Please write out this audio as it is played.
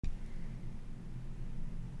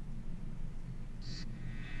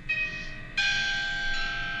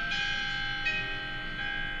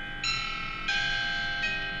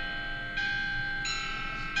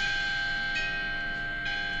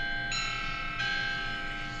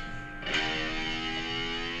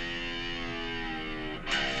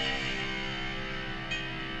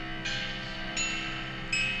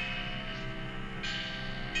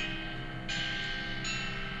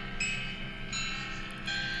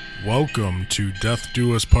Welcome to Death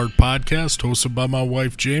Do Us Part podcast, hosted by my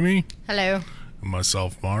wife Jamie Hello. and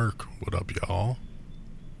myself Mark. What up, y'all?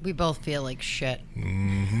 We both feel like shit.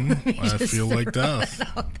 I feel like death.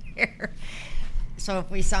 Out there. So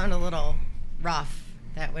if we sound a little rough,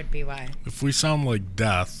 that would be why. If we sound like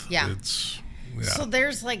death, Yeah. it's So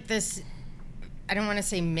there's like this, I don't want to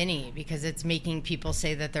say mini because it's making people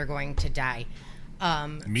say that they're going to die.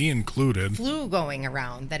 me included. Flu going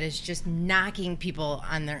around that is just knocking people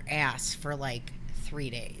on their ass for like 3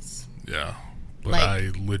 days. Yeah, but Like-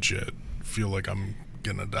 I legit feel like I'm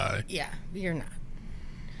gonna die. Yeah, you're not.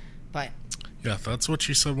 But Yeah, that's what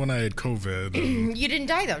she said when I had COVID. and- you didn't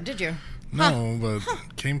die though, did you? no, but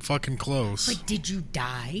came fucking close. But did you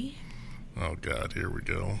die? Oh God, here we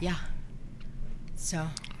go. Yeah. So,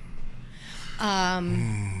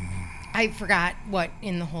 I forgot what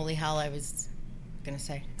in the holy hell I was gonna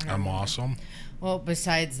say. I don't I'm remember. awesome. Well,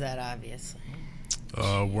 besides that, obviously,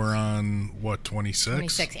 We're on what 26?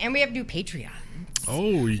 26, and we have new Patreon.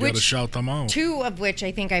 Oh, you gotta Which- shout them out. 2 of which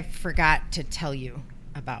I think I forgot to tell you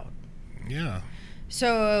about. Yeah.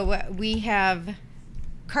 So we have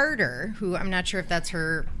Carter, who I'm not sure if that's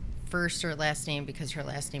her first or last name because her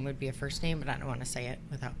last name would be a first name, but I don't want to say it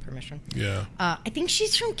without permission. Yeah. I think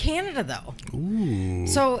she's from Canada, though. Ooh.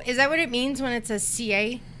 So is that what it means when it says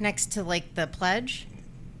CA next to like the pledge?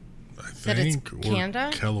 I that it's think, or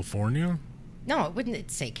Canada? California? No, it wouldn't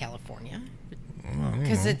say California I don't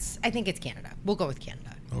because know. I think it's Canada. We'll go with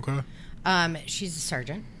Canada. Okay. She's a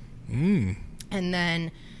sergeant. Mm. And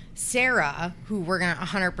then Sarah, who we're going to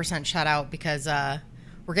 100% shout out because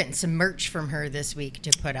we're getting some merch from her this week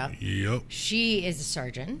to put up. Yep. She is a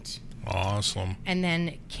sergeant. Awesome. And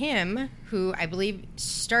then Kim, who I believe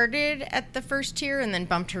started at the first tier and then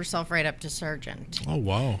bumped herself right up to sergeant. Oh,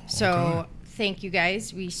 wow. So Okay. thank you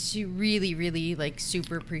guys. We really, really like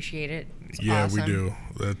super appreciate it. It's Yeah, awesome. we do.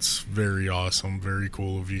 That's very awesome. Very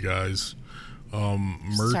cool of you guys.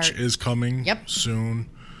 Merch Start- is coming Yep. soon.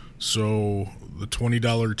 So the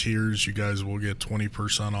 $20 tiers, you guys will get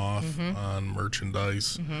 20% off Mm-hmm. on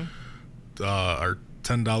merchandise. Our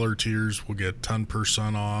 $10 tiers will get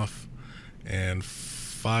 10% off. And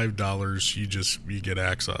 $5, you get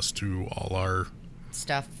access to all our,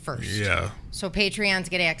 Stuff first. yeah. So Patreons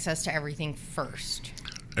get access to everything first.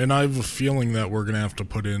 And I have a feeling that we're going to have to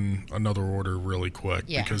put in another order really quick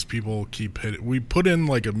Yeah. because people keep hitting. We put in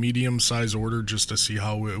like a medium size order just to see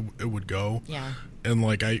how it would go. Yeah. And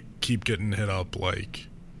like I keep getting hit up like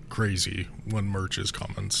crazy when merch is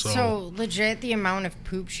coming. So legit, the amount of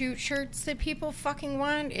poop shoot shirts that people fucking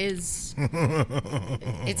want is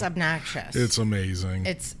it's obnoxious. it's amazing.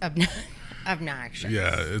 It's obnoxious.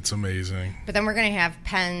 Yeah, it's amazing. But then we're gonna have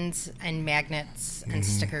pens and magnets Mm-hmm. and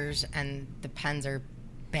stickers, and the pens are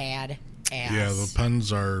bad ass. Yeah, the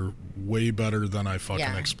pens are way better than I fucking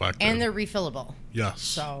expected. and they're refillable, yes.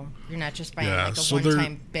 so you're not just buying Yeah, like a so they're-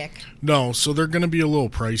 one-time Bic. No, so they're going to be a little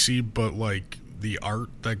pricey, but like the art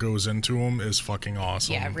that goes into them is fucking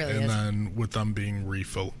awesome. Yeah, it really and is. then with them being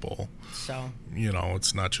refillable, So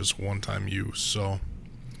it's not just one-time use. So,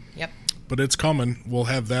 yep. but it's coming. We'll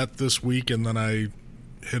have that this week, and then I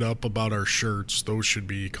hit up about our shirts. Those should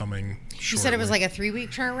be coming shortly. You said it was like a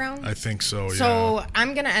 3-week turnaround. I think so. So yeah.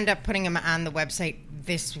 I'm gonna end up putting them on the website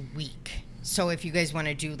this week. So if you guys want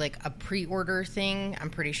to do like a pre-order thing,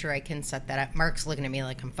 I'm pretty sure I can set that up. Mark's looking at me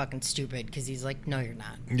like I'm fucking stupid because he's like, "No, you're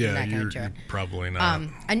not. Yeah, not gonna you're do it." probably not.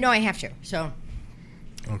 I know I have to, so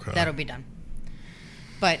Okay. that'll be done.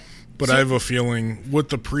 But But I have a feeling with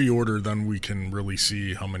the pre-order, then we can really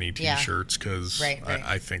see how many Yeah. T-shirts because Right.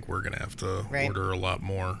 I think we're gonna have to Right. order a lot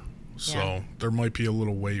more. So Yeah. there might be a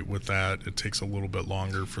little wait with that. It takes a little bit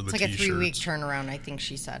longer for the it's like T-shirts. a 3-week turnaround, I think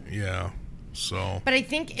she said. Yeah. So But I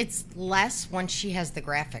think it's less once she has the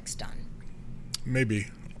graphics done. maybe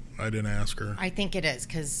I didn't ask her. I think it is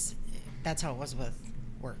because that's how it was with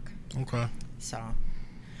work. Okay. So Well,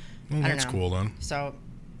 I don't that's know. cool then. So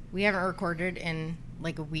we haven't recorded in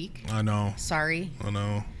like a week. I know. Sorry, I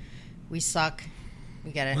know. we suck. We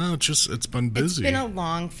get it. Well, it's been It's busy. been a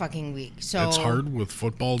long fucking week. So It's hard with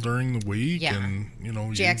football during the week, Yeah. and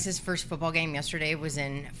Jax's first football game yesterday was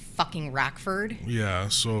in fucking Rockford. Yeah,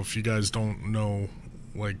 so if you guys don't know,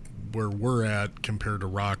 like, where we're at compared to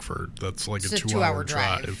Rockford, that's like It's a a 2-hour 2-hour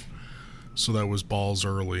drive. So that was balls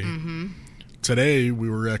early. Mm-hmm. Today, we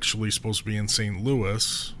were actually supposed to be in St.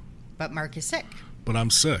 Louis, But Mark is sick. but I'm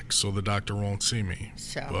sick, so the doctor won't see me.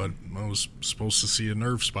 So- But I was supposed to see a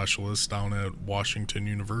nerve specialist down at Washington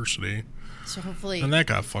University, So hopefully, and that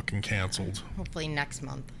got fucking canceled. hopefully next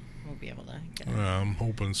month we'll be able to get it. I'm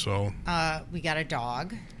hoping so. We got a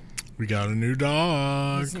dog. We got a new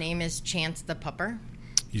dog. His name is Chance the Pupper.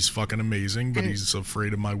 He's fucking amazing, but And he's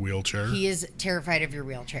afraid of my wheelchair. He is terrified of your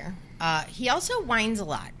wheelchair. He also whines a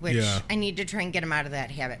lot, which Yeah. I need to try and get him out of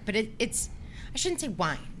that habit. But it's, I shouldn't say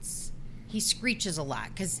whines. He screeches a lot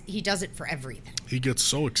because he does it for everything. He gets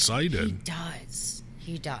so He excited. does.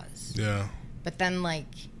 He does. Yeah. But then, like,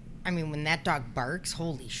 I mean, when that dog barks,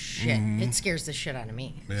 holy shit. It scares the shit out of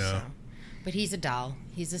me. Yeah. So. But he's a doll.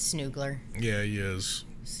 He's a snoogler. Yeah, he is.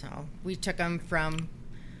 So we took him from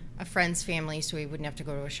a friend's family so he wouldn't have to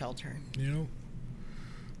go to a shelter. You know?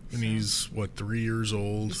 And he's, 3 years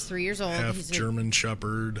old? He's 3 years old. Half He's German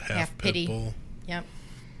Shepherd, half Pit pitty. Bull. Yep.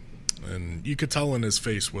 And you could tell in his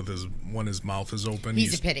face when his mouth is open.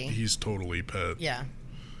 He's a pitty. He's totally pit. Yeah.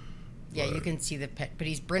 Yeah, you But- can see the pit, but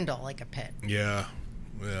he's brindle like a pit. Yeah.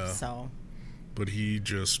 Yeah. So But he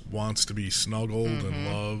just wants to be snuggled and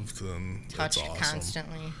loved, and that's touched awesome.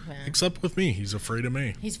 constantly. Yeah. Except with me, he's afraid of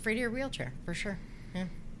me. He's afraid of your wheelchair, for sure. Yeah.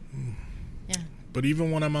 Yeah. But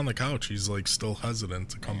even when I'm on the couch, he's like still hesitant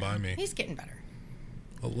to come by me. He's getting better.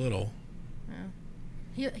 A little.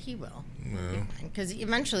 He will. Yeah. Because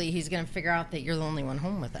eventually he's going to figure out that you're the only one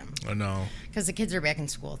home with him. I know. Because the kids are back in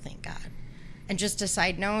school, thank God. And just a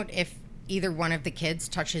side note, if either one of the kids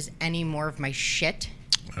touches any more of my shit,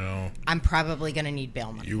 I know. I'm probably going to need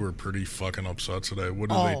bail money. You were pretty fucking upset today. What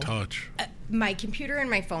did Oh. they touch? My computer and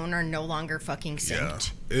my phone are no longer fucking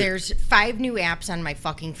synced. Yeah. There's 5 new apps on my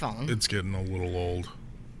fucking phone. It's getting a little old.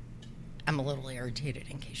 I'm a little irritated,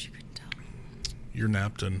 in case you couldn't tell. Your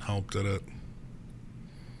nap didn't help, did it?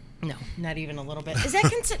 No, not even a little bit. Is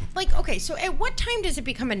that like, okay, so at what time does it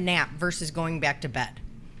become a nap versus going back to bed?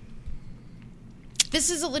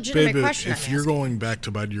 This is a legitimate Babe, question. if I'm you're asking. going back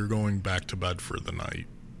to bed, you're going back to bed for the night.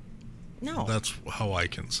 No. That's how I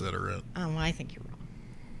consider it. Oh, well, I think you're wrong.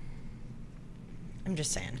 I'm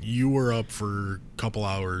just saying. You were up for a couple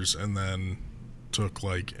hours and then took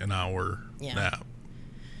like an hour Yeah. nap.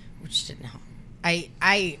 Which didn't help.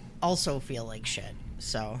 I also feel like shit,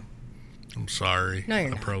 so I'm sorry. No, you're I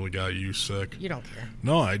not. probably got you sick. you don't care.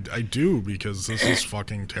 No, I do, because this is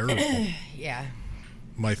fucking terrible. Yeah.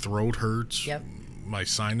 My throat hurts. Yep. My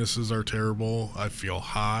sinuses are terrible. I feel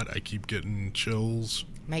hot. I keep getting chills.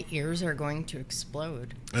 My ears are going to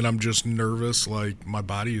explode. And I'm just nervous, like my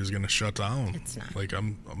body is going to shut down. It's not. Like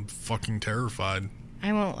I'm fucking terrified.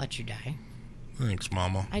 I won't let you die. Thanks,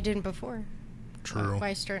 Mama. I didn't before. True.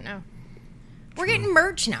 Why start now? We're getting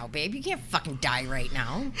merch now, babe. You can't fucking die right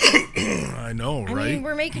now. I know, I right? mean,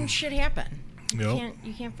 we're making shit happen. Yep.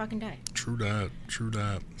 You can't fucking die. True that. True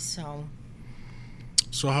that. So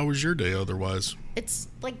So how was your day otherwise? it's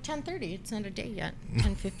like 10:30. It's not a day yet.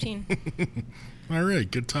 10:15. All right,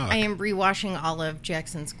 good talk. I am rewashing all of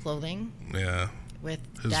Jackson's clothing Yeah. with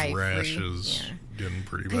His dye-free. rash is Yeah. getting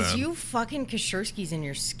pretty Because bad. you fucking Kashersky's in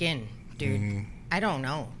your skin, dude. I don't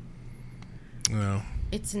know. Yeah,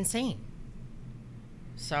 It's insane.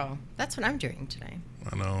 So that's what I'm doing today.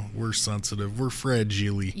 I know. We're sensitive. We're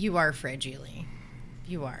fragile. You are fragile.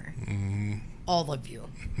 You are. Mm-hmm. All of you.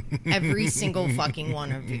 Every single fucking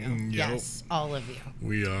one of you. Yep. Yes, all of you.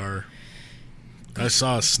 We are. I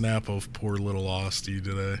saw a snap of poor little Austie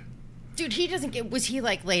today. Dude, he doesn't get. Was he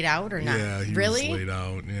like laid out or not? Yeah, he really? was laid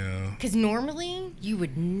out. Yeah. Because normally you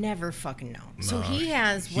would never fucking know. So No, he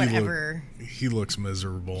has he whatever. He looks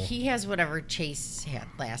miserable. He has whatever Chase had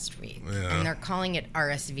last week, Yeah. and they're calling it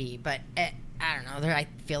RSV. But I don't know. I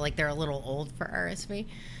feel like they're a little old for RSV.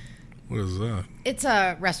 What is that? It's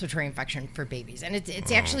a respiratory infection for babies, and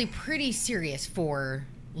it's actually pretty serious for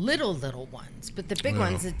little ones. But the big Yeah.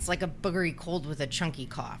 ones, it's like a boogery cold with a chunky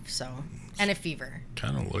cough, and a fever.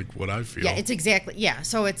 Kind of like what I feel. Yeah, it's exactly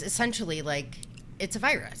So it's essentially like it's a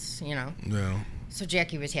virus, you know. Yeah. So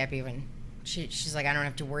Jackie was happy when she's like, I don't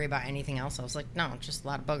have to worry about anything else. I was like, no, just a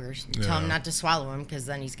lot of boogers. Tell Yeah. him not to swallow them because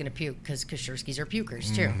then he's gonna puke. Because Kashersky's are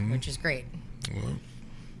pukers too, which is great. Well,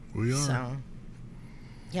 we are. So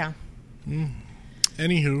yeah.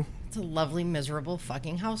 Anywho. It's a lovely, miserable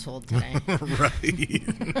fucking household today. Right.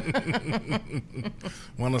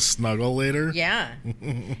 Want to snuggle later? Yeah.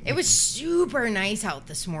 It was super nice out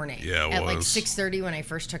this morning. Yeah, it At like was. 6:30 when I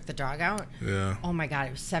first took the dog out. Yeah. Oh my God,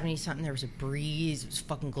 it was 70-something. There was a breeze. It was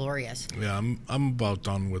fucking glorious. Yeah, I'm about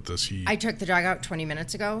done with this heat. I took the dog out 20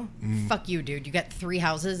 minutes ago. Fuck you, dude. You got 3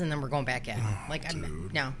 houses and then we're going back in.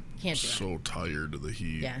 No, can't do it. so tired of the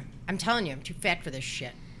heat. Yeah. I'm telling you, I'm too fat for this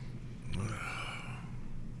shit.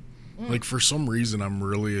 Like, for some reason, I'm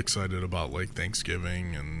really excited about, like,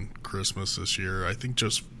 Thanksgiving and Christmas this year. I think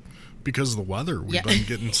just because of the weather. We've Yeah. been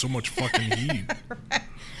getting so much fucking heat.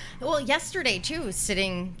 Well, yesterday, too,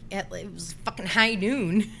 sitting at, it was fucking high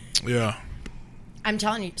noon. Yeah. I'm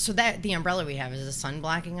telling you. So that the umbrella we have is a sun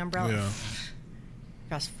blocking umbrella. Yeah.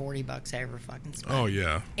 best $40 I ever fucking spent. Oh,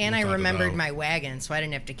 yeah. And I Without a remembered doubt. my wagon, so I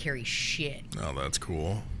didn't have to carry shit. Oh, that's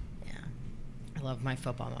cool. Yeah. I love my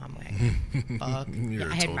football mom wagon. Fuck. You're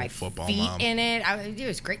a I had total my football feet mom. in it. It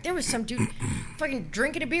was great. There was some dude fucking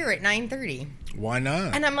drinking a beer at 9:30. Why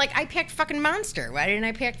not? And I'm like, I packed fucking Monster. Why didn't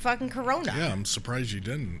I pack fucking Corona? Yeah, I'm surprised you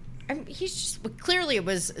didn't. He's just, well, clearly it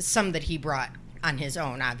was some that he brought on his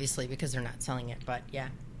own, obviously, because they're not selling it. But yeah.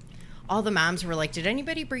 All the moms were like, did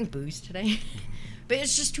anybody bring booze today? But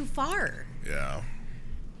it's just too far. Yeah.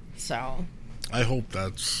 So. I hope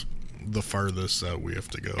that's the farthest that we have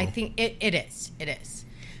to go. I think it is. It is.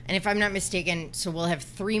 And if I'm not mistaken, so we'll have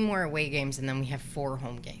 3 more away games and then we have 4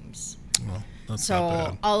 home games. Well, that's So not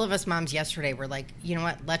bad. all of us moms yesterday were like, you know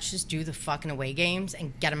what? Let's just do the fucking away games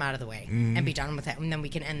and get them out of the way and be done with it. And then we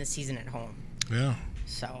can end the season at home. Yeah.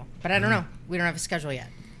 So, but I don't know. We don't have a schedule yet.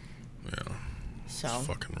 Yeah. So, It's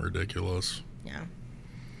fucking ridiculous. yeah.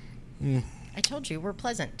 I told you we're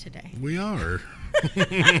pleasant today. We are.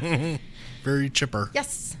 Very chipper.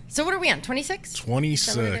 Yes. So what are we on? 26?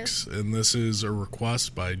 26. And this is a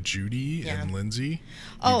request by Judy Yeah. and Lindsay.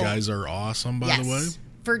 Oh. You guys are awesome, by the way.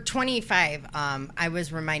 For 25, I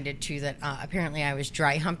was reminded too that apparently I was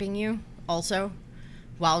dry humping you also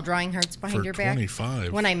while drawing hearts behind For your back.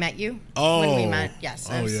 25. When I met you. Oh. When we met. Yes.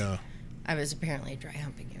 Oh, yeah. I was apparently dry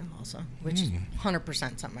humping you also, which is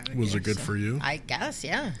 100% something I would Was do, it good so for you? I guess,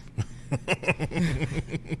 yeah.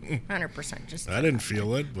 100%. Just I didn't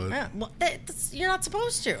feel it, but yeah, well, that's, you're not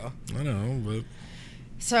supposed to. I know, but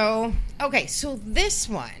So, okay, so this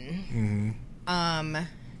one,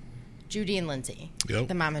 Judy and Lindsay, Yep.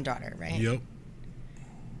 the mom and daughter, right? yep.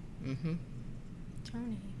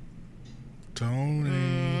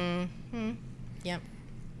 Tony. Yep.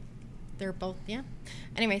 They're both, yeah.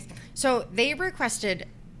 Anyways, so they requested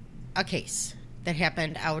a case that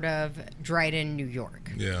happened out of Dryden, New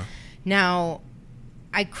York. Yeah. Now,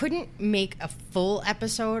 I couldn't make a full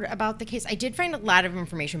episode about the case. I did find a lot of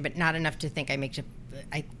information, but not enough to think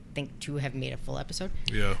to have made a full episode.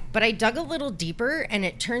 Yeah. But I dug a little deeper, and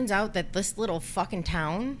it turns out that this little fucking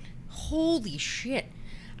town, holy shit.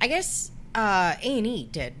 I guess A&E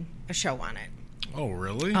did a show on it. Oh,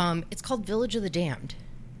 really? It's called Village of the Damned.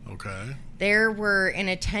 Okay. There were, in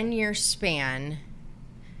a 10-year span,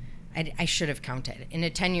 I should have counted. In a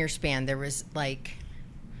 10-year span, there was like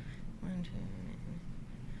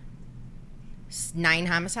 9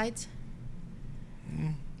 homicides.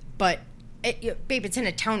 But, babe, it's in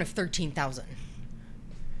a town of 13,000.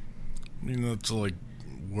 I mean, that's like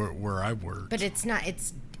where I worked. But it's not.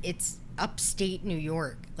 It's upstate New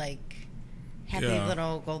York. Like, happy Yeah.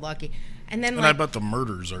 little go lucky. And then, And like, I bet the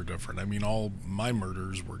murders are different. I mean, all my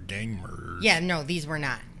murders were gang murders. yeah, no, these were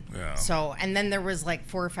not. Yeah. So, and then there was like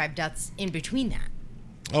 4 or 5 deaths in between that.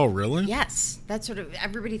 Oh, really? Yes, that's what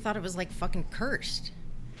everybody thought it was like fucking cursed.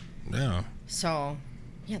 Yeah. So,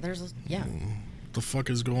 yeah, yeah. What the fuck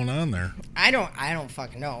is going on there? I don't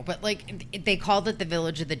fucking know, but like they called it the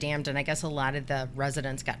Village of the Damned, and I guess a lot of the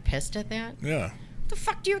residents got pissed at that. Yeah. What the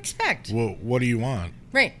fuck do you expect? Well, what do you want?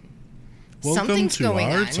 Right. Welcome Something's to going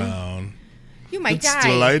our on. town. You might It's die.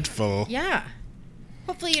 delightful. Yeah.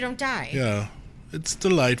 Hopefully you don't die. Yeah. It's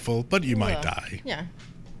delightful, but you might Ugh. die. Yeah.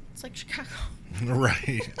 It's like Chicago.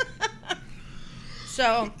 Right.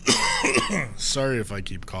 So Sorry if I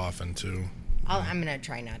keep coughing, too. I'm gonna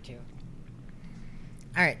try not to.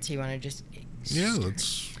 All right. So you want to just? Yeah,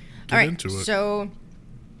 let's get All right. into it. So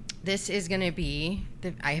this is gonna be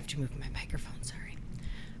I have to move my microphone. Sorry.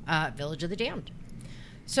 Village of the Damned.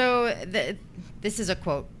 So this is a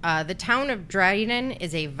quote. The town of Dryden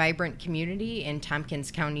is a vibrant community in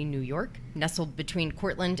Tompkins County, New York, nestled between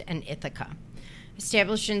Cortland and Ithaca.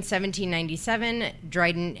 Established in 1797,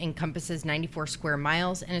 Dryden encompasses 94 square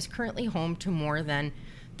miles and is currently home to more than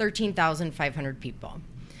 13,500 people.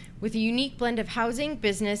 With a unique blend of housing,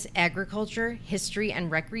 business, agriculture, history,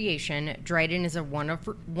 and recreation, Dryden is a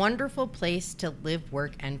wonderful place to live,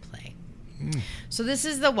 work, and play. So this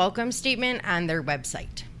is the welcome statement on their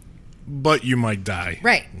website. But you might die.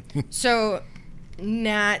 Right. So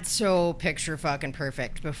not so picture fucking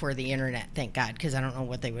perfect before the internet, thank God, because I don't know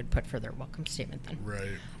what they would put for their welcome statement then.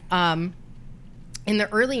 Right. In the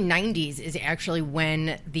early 90s is actually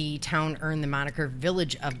when the town earned the moniker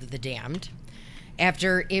Village of the Damned,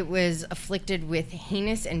 after it was afflicted with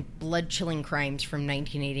heinous and blood-chilling crimes from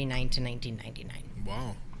 1989 to 1999.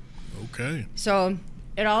 Wow. Okay. So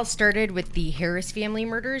it all started with the Harris family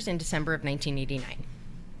murders in December of 1989.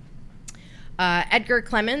 Edgar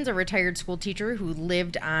Clemens, a retired school teacher who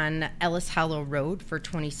lived on Ellis Hollow Road for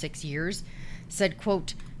 26 years, said,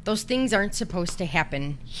 quote, "Those things aren't supposed to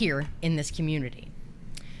happen here in this community."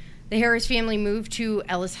 The Harris family moved to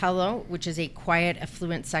Ellis Hollow, which is a quiet,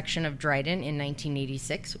 affluent section of Dryden, in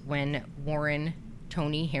 1986 when Warren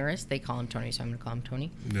Tony Harris, they call him Tony, so I'm going to call him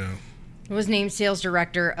Tony, was named sales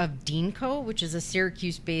director of Deanco, which is a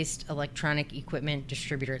Syracuse-based electronic equipment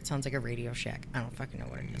distributor. It sounds like a Radio Shack. I don't fucking know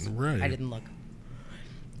what it is. Right. I didn't look.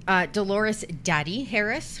 Dolores Dottie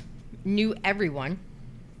Harris knew everyone.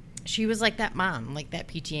 She was like that mom, like that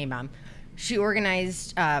PTA mom. She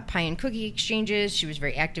organized pie and cookie exchanges. She was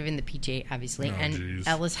very active in the PTA, obviously, and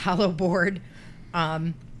Ellis Hollow board.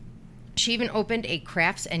 She even opened a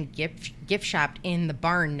crafts and gift shop in the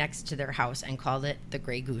barn next to their house and called it the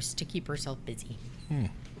Grey Goose to keep herself busy.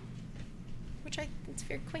 Which it's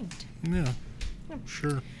very quaint. Yeah.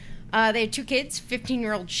 Sure. They had 2 kids.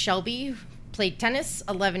 15-year-old Shelby played tennis.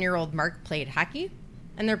 11-year-old Mark played hockey.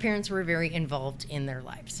 And their parents were very involved in their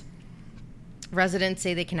lives. Residents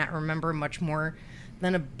say they cannot remember much more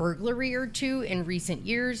than a burglary or 2 in recent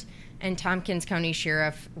years, and Tompkins County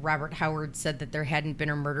Sheriff Robert Howard said that there hadn't been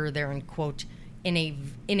a murder there in, quote, in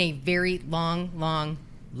a very long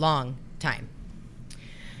time.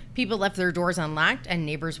 People left their doors unlocked, and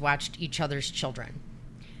neighbors watched each other's children.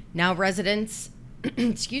 Now residents,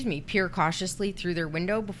 peer cautiously through their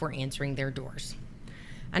window before answering their doors.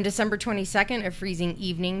 On December 22nd, a freezing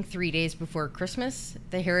evening 3 days before Christmas,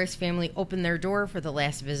 the Harris family opened their door for the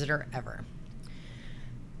last visitor ever.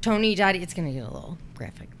 Tony, Dottie, it's going to get a little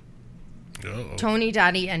graphic. Uh-oh. Tony,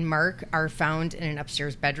 Dottie, and Mark are found in an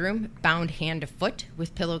upstairs bedroom, bound hand to foot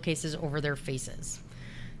with pillowcases over their faces.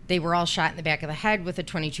 They were all shot in the back of the head with a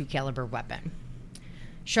 .22 caliber weapon.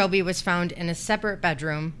 Shelby was found in a separate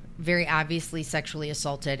bedroom, very obviously sexually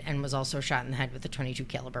assaulted, and was also shot in the head with a .22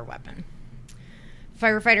 caliber weapon.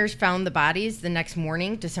 Firefighters found the bodies the next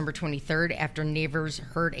morning, December 23rd, after neighbors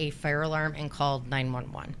heard a fire alarm and called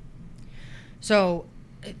 911. So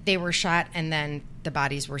they were shot and then the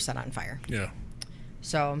bodies were set on fire. Yeah.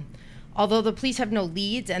 So although the police have no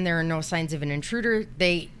leads and there are no signs of an intruder,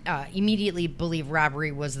 they immediately believe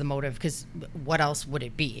robbery was the motive, because what else would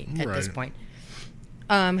it be at this point?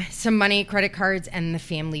 Some money, credit cards, and the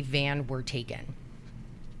family van were taken.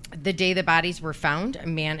 The day the bodies were found, a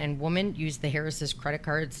man and woman used the Harris's credit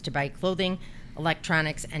cards to buy clothing,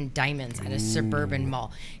 electronics, and diamonds at a suburban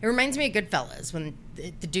mall. It reminds me of Goodfellas when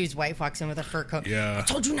the dude's wife walks in with a fur coat. Yeah. I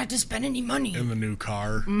told you not to spend any money. In the new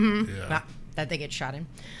car. Mm-hmm. Yeah. That they get shot in.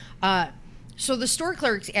 So the store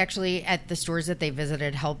clerks actually at the stores that they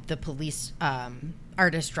visited helped the police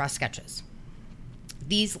artists draw sketches.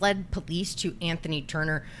 These led police to Anthony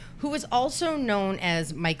Turner, who was also known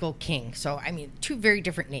as Michael King. So, I mean, 2 very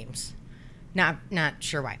different names. Not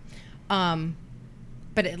sure why.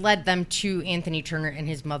 But it led them to Anthony Turner and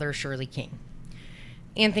his mother, Shirley King.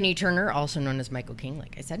 Anthony Turner, also known as Michael King,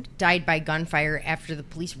 like I said, died by gunfire after the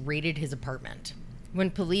police raided his apartment. When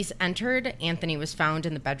police entered, Anthony was found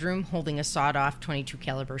in the bedroom holding a sawed-off .22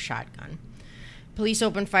 caliber shotgun. Police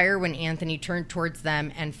opened fire when Anthony turned towards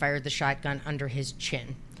them and fired the shotgun under his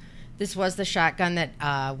chin. This was the shotgun that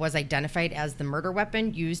was identified as the murder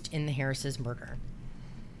weapon used in the Harris's murder.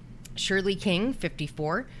 Shirley King,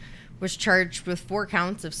 54, was charged with 4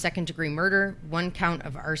 counts of second-degree murder, 1 count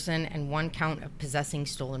of arson, and 1 count of possessing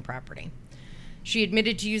stolen property. She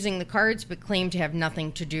admitted to using the cards, but claimed to have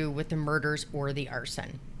nothing to do with the murders or the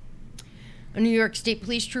arson. A New York State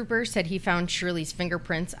Police trooper said he found Shirley's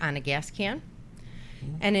fingerprints on a gas can.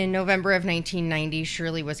 And in November of 1990,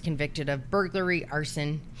 Shirley was convicted of burglary,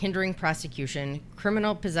 arson, hindering prosecution,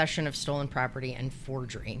 criminal possession of stolen property, and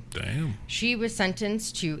forgery. Damn. She was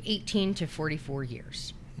sentenced to 18 to 44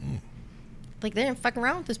 years. Like, they didn't fuck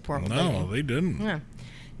around with this poor old lady. No, they didn't. Yeah.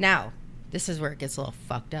 Now, this is where it gets a little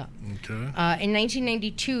fucked up. Okay. In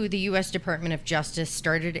 1992, the U.S. Department of Justice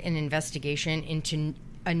started an investigation into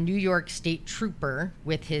a New York State trooper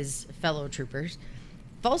with his fellow troopers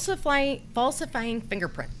falsifying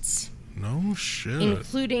fingerprints. No shit.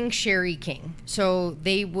 Including Sherry King. So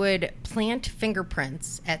they would plant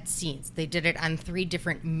fingerprints at scenes. They did it on 3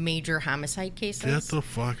 different major homicide cases. Get the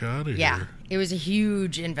fuck out of here. Yeah. It was a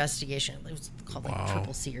huge investigation. It was called like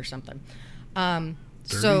Triple C or something. Dirty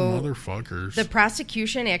so motherfuckers. The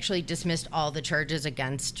prosecution actually dismissed all the charges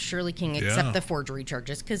against Shirley King except the forgery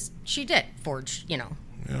charges, because she did forge,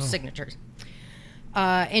 signatures.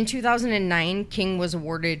 In 2009, King was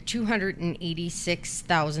awarded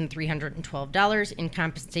 $286,312 in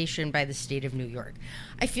compensation by the state of New York.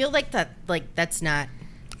 I feel like that's not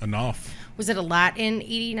enough. Was it a lot in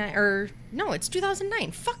 89 or no, it's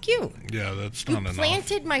 2009. Fuck you. Yeah, that's not enough. You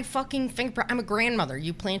planted my fucking fingerprint. I'm a grandmother.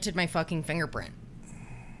 You planted my fucking fingerprint.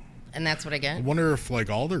 And that's what I get? I wonder if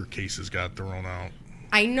all their cases got thrown out.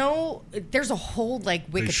 I know there's a whole like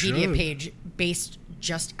Wikipedia should. page based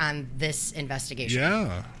just on this investigation.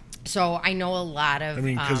 Yeah. So I know a lot of. I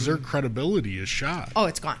mean, because their credibility is shot. Oh,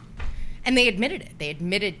 it's gone. And they admitted it. They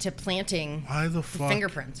admitted to planting Why the fuck?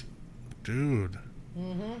 fingerprints. Dude.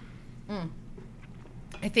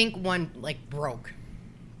 I think one like broke.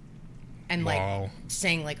 And like Wow.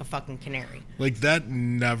 sang like a fucking canary. Like, that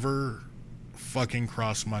never fucking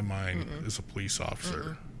crossed my mind as a police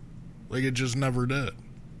officer. Like, it just never did.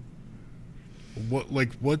 What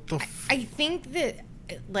the I think that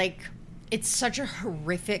like it's such a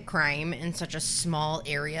horrific crime in such a small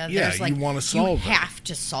area. Yeah, There's, like, you wanna solve it. You have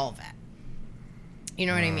to solve it. You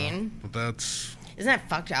know what I mean? But that's Isn't that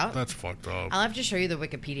fucked up? fucked up. I'll have to show you the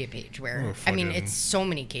Wikipedia page where, Oh, I mean, fucking- it's so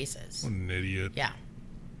many cases. What an idiot. Yeah.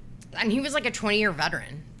 And he was like a 20-year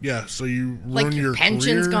veteran. Yeah, so you ruin Like, your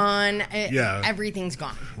pension's career? gone. Yeah. Everything's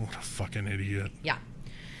gone. What a fucking idiot. Yeah.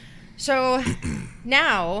 So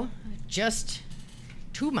now, just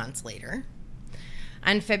 2 months later,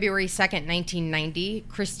 on February 2nd, 1990,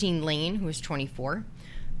 Christine Lane, who was 24,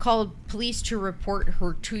 called police to report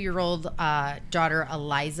her 2-year-old daughter,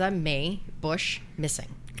 Eliza May Bush,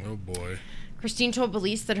 missing. Oh, boy. Christine told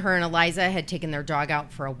police that her and Eliza had taken their dog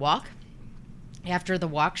out for a walk. After the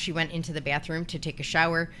walk, she went into the bathroom to take a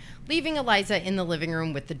shower, leaving Eliza in the living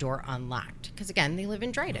room with the door unlocked. Because, again, they live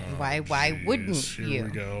in Dryden. Why Jeez, wouldn't Here you? we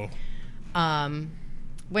go.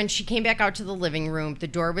 When she came back out to the living room, the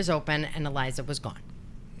door was open and Eliza was gone.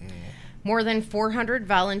 More than 400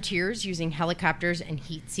 volunteers using helicopters and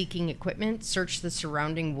heat-seeking equipment searched the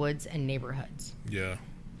surrounding woods and neighborhoods. Yeah.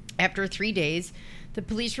 After 3 days, the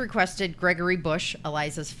police requested Gregory Bush,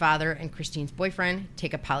 Eliza's father and Christine's boyfriend,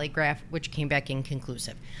 take a polygraph, which came back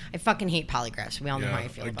inconclusive. I fucking hate polygraphs. We all know how I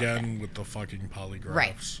feel about that. Again, with the fucking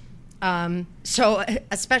polygraphs. Right. So,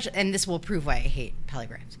 especially, and this will prove why I hate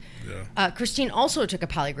polygraphs. Yeah. Christine also took a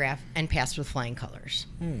polygraph and passed with flying colors.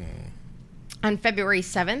 On February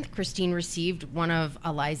 7th, Christine received one of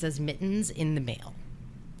Eliza's mittens in the mail.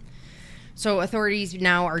 So authorities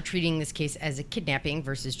now are treating this case as a kidnapping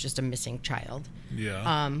versus just a missing child.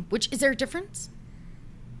 Yeah. Which, is there a difference?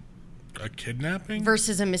 A kidnapping?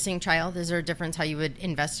 Versus a missing child? Is there a difference how you would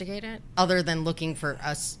investigate it? Other than looking for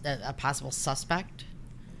a possible suspect?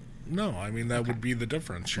 No, I mean, that would be the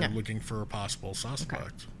difference. You're Yeah. looking for a possible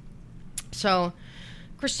suspect. So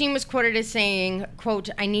Christine was quoted as saying, quote,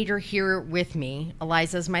 "I need her here with me.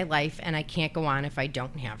 Eliza's my life, and I can't go on if I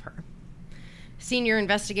don't have her." Senior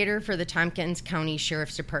investigator for the Tompkins County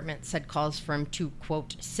Sheriff's Department said calls from two,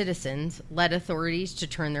 quote, citizens led authorities to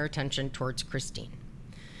turn their attention towards Christine.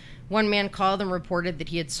 One man called and reported that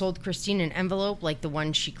he had sold Christine an envelope like the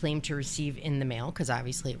one she claimed to receive in the mail, because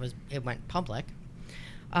obviously it went public.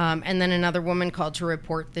 And then another woman called to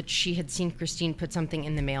report that she had seen Christine put something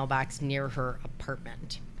in the mailbox near her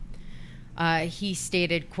apartment. He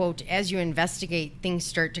stated, quote, "As you investigate, things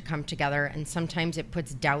start to come together, and sometimes it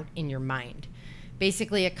puts doubt in your mind.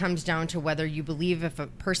 Basically, it comes down to whether you believe if a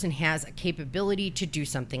person has a capability to do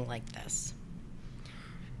something like this."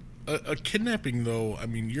 A kidnapping, though, I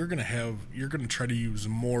mean, you're gonna try to use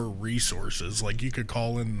more resources. Like, you could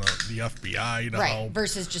call in the FBI to Right, help.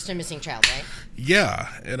 versus just a missing child, right? Yeah,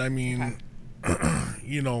 and I mean,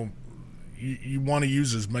 you know, you want to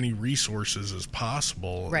use as many resources as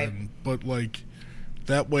possible. Right. But, like,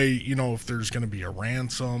 that way, you know, if there's going to be a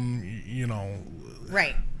ransom, you know,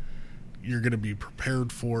 Right. you're going to be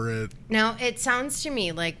prepared for it. Now, it sounds to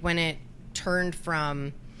me like when it turned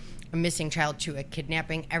from a missing child to a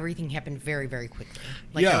kidnapping, everything happened very, very quickly.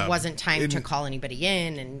 Like, Yeah, there wasn't time to and- call anybody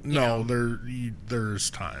in, and you No, know. there's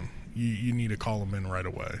time. You need to call them in right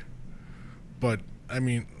away. But, I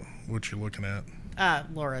mean, what you looking at?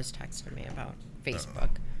 Laura's texted me about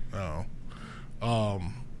Facebook.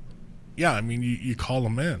 Yeah, I mean, you call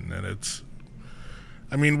them in, and it's...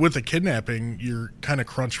 I mean, with a kidnapping, you're kind of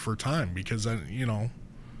crunched for time because, you know,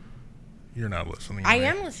 you're not listening to I me.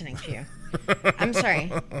 am listening to you. I'm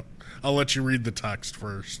sorry. I'll let you read the text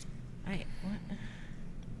first. What?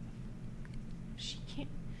 She can't.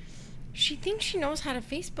 She thinks she knows how to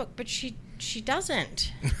Facebook, but she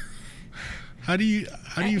doesn't. How do you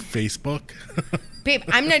Facebook? Babe,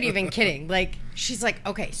 I'm not even kidding. Like, she's like,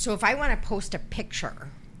 okay, so if I want to post a picture,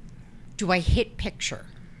 do I hit picture?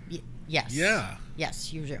 Yes. Yeah.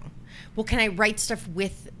 Yes, you do. Well, can I write stuff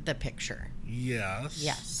with the picture? Yes.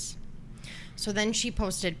 Yes. So then she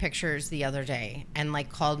posted pictures the other day and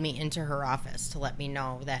like called me into her office to let me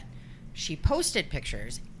know that she posted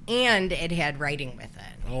pictures and it had writing with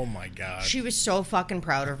it. Oh my God. She was so fucking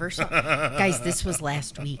proud of herself. Guys, this was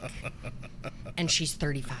last week. And she's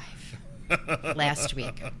 35. Last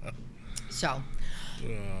week. So,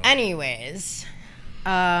 anyways,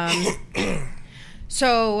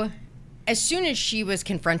 So as soon as she was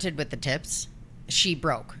confronted with the tips, she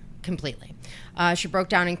broke completely. She broke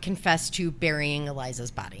down and confessed to burying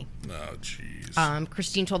Eliza's body. Oh, jeez.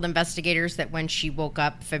 Christine told investigators that when she woke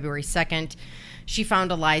up February 2nd, she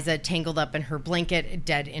found Eliza tangled up in her blanket,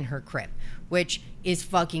 dead in her crib, which is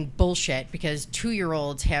fucking bullshit because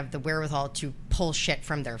 2-year-olds have the wherewithal to pull shit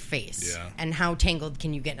from their face. Yeah. And how tangled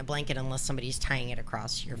can you get in a blanket unless somebody's tying it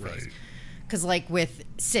across your face? Right. Because like with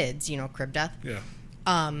SIDS, crib death,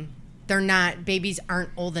 Yeah. babies aren't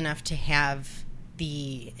old enough to have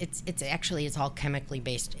it's all chemically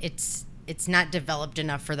based. It's not developed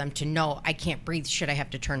enough for them to know I can't breathe. Should I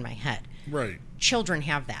have to turn my head? Right. Children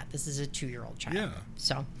have that. This is a 2-year-old child. Yeah.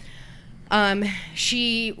 So,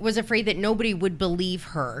 she was afraid that nobody would believe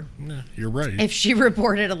her. Yeah, you're right. If she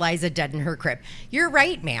reported Eliza dead in her crib. You're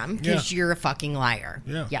right, ma'am, because Yeah. you're a fucking liar.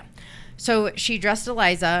 Yeah. Yeah. So she dressed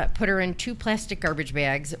Eliza, put her in 2 plastic garbage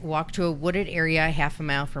bags, walked to a wooded area half a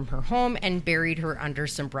mile from her home, and buried her under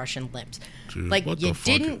some brush and limbs. Dude, like, what you the fuck?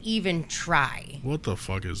 didn't even try. What the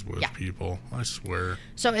fuck is with people? I swear.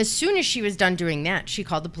 So as soon as she was done doing that, she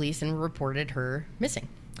called the police and reported her missing.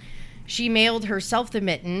 She mailed herself the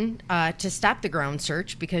mitten to stop the ground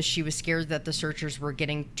search because she was scared that the searchers were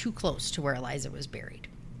getting too close to where Eliza was buried.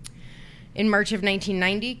 In March of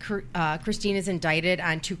 1990, Christine is indicted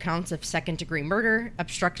on 2 counts of second-degree murder,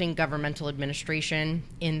 obstructing governmental administration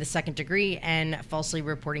in the second degree, and falsely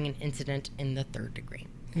reporting an incident in the third degree.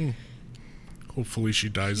 Hopefully she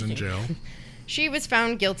dies in jail. She was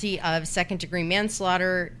found guilty of second-degree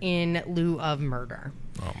manslaughter in lieu of murder.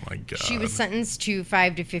 Oh, my God. She was sentenced to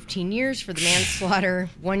 5 to 15 years for the manslaughter,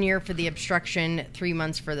 1 year for the obstruction, 3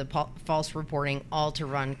 months for the false reporting, all to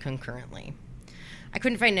run concurrently. I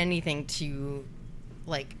couldn't find anything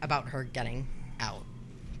about her getting out.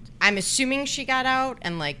 I'm assuming she got out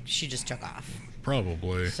and, she just took off.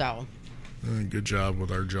 Probably. So. Good job with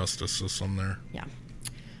our justice system there. Yeah.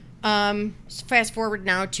 So fast forward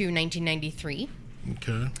now to 1993.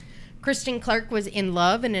 Okay. Kristen Clark was in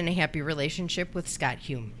love and in a happy relationship with Scott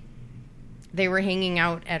Hume. They were hanging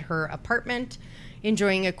out at her apartment,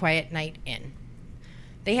 enjoying a quiet night in.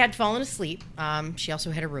 They had fallen asleep. She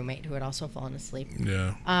also had a roommate who had also fallen asleep.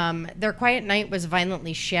 Yeah. Their quiet night was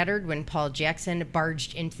violently shattered when Paul Jackson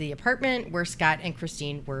barged into the apartment where Scott and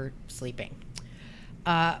Christine were sleeping.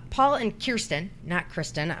 Paul and Kirsten, not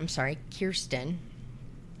Kristen, I'm sorry, Kirsten,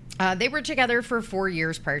 they were together for 4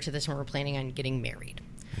 years prior to this and were planning on getting married.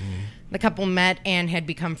 The couple met and had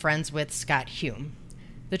become friends with Scott Hume.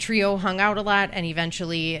 The trio hung out a lot, and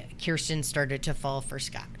eventually Kirsten started to fall for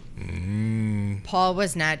Scott. Paul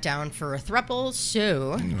was not down for a throuple,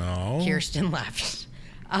 so Kirsten left.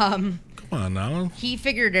 Come on now. He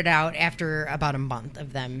figured it out after about a month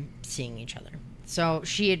of them seeing each other. So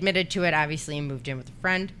she admitted to it, obviously, and moved in with a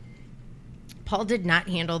friend. Paul did not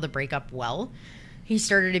handle the breakup well. He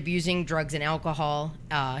started abusing drugs and alcohol.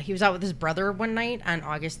 He was out with his brother one night on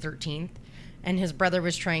August 13th, and his brother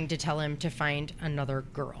was trying to tell him to find another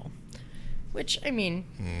girl. Which, I mean,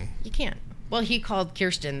 you can't. Well, he called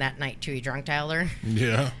Kirsten that night, too. He drunk dialed her.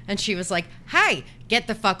 Yeah. And she was like, hi, get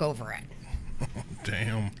the fuck over it.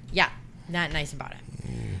 Damn. Yeah, not nice about it.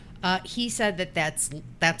 He said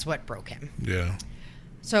that's what broke him. Yeah.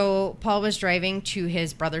 So Paul was driving to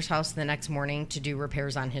his brother's house the next morning to do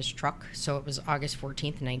repairs on his truck. So it was August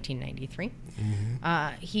 14th, 1993.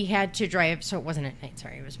 He had to drive, so it wasn't at night,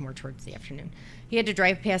 sorry, it was more towards the afternoon. He had to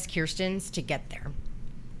drive past Kirsten's to get there.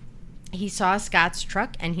 He saw Scott's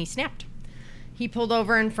truck and he snapped. He pulled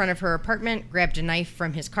over in front of her apartment, grabbed a knife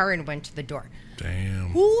from his car, and went to the door. Damn.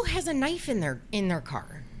 Who has a knife in their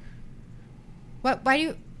car? What? Why do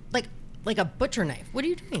you like a butcher knife? What are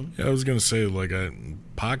you doing? Yeah, I was gonna say a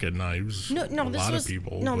pocket knives. No, a lot of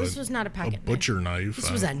people. No, this was not a pocket knife. A butcher knife. This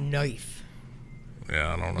was a knife.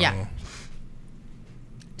 Yeah, I don't know. Yeah.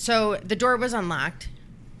 So the door was unlocked.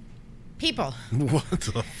 People, what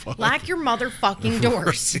the fuck? lock your motherfucking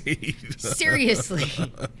doors. Right. Seriously.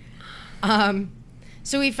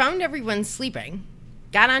 So he found everyone sleeping,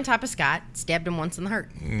 got on top of Scott, stabbed him once in the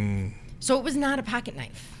heart. So it was not a pocket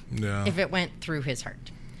knife. Yeah. If it went through his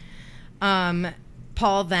heart.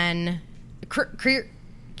 Paul then,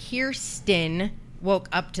 Kirsten woke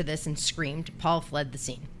up to this and screamed. Paul fled the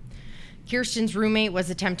scene. Kirsten's roommate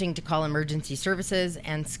was attempting to call emergency services,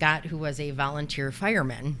 and Scott, who was a volunteer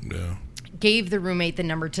fireman, gave the roommate the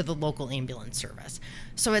number to the local ambulance service.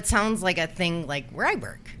 So it sounds like a thing like where I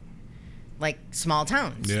work, like small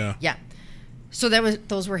towns. Yeah. Yeah. So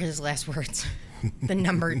those were his last words. the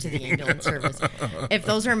number to the ambulance service. If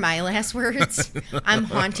those are my last words, I'm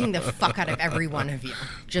haunting the fuck out of every one of you.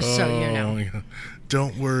 Just so you know.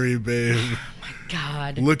 Don't worry, babe. Oh my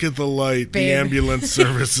God. Look at the light. Babe. The ambulance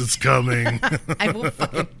service is coming. I will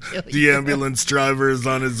fucking kill you. The ambulance driver is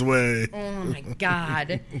on his way. Oh my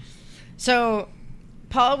God. So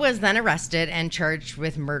Paul was then arrested and charged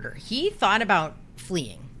with murder. He thought about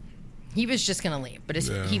fleeing. He was just going to leave, but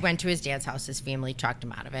he went to his dad's house. His family talked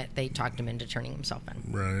him out of it. They talked him into turning himself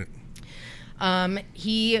in. Right.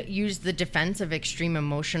 He used the defense of extreme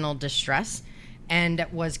emotional distress and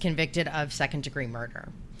was convicted of second-degree murder.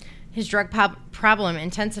 His drug problem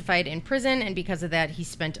intensified in prison, and because of that, he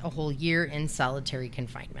spent a whole year in solitary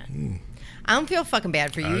confinement. I don't feel fucking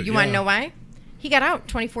bad for you. You want to know why? He got out in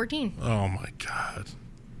 2014. Oh, my God.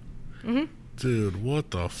 Mm-hmm. Dude,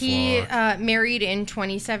 what the fuck? He married in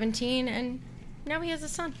 2017, and now he has a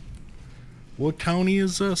son. What county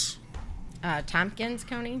is this? Tompkins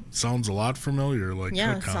County. Sounds a lot familiar, like Cook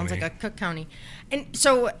County. Sounds like a Cook County. And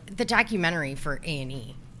so the documentary for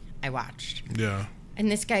A&E I watched. Yeah.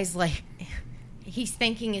 And this guy's like, he's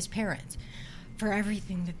thanking his parents for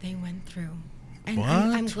everything that they went through. And what?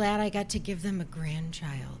 I'm glad I got to give them a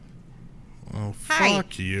grandchild. Oh,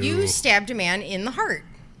 fuck you. You stabbed a man in the heart.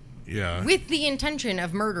 Yeah. With the intention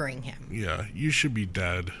of murdering him. Yeah, you should be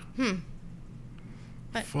dead.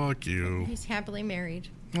 But fuck you. He's happily married.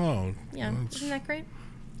 Oh. Yeah, isn't that great?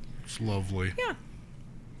 It's lovely. Yeah.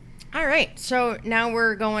 All right, so now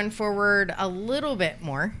we're going forward a little bit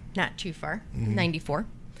more, not too far, 94.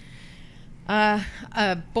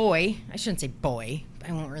 A boy, I shouldn't say boy,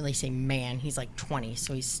 I won't really say man, he's like 20,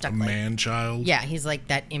 so he's stuck like... man-child? Yeah, he's like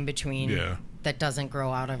that in-between that doesn't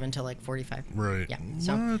grow out of until like 45. Right. Yeah,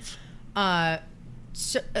 so... What?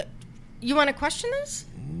 You want to question this?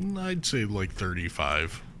 I'd say like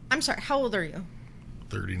 35. I'm sorry, how old are you?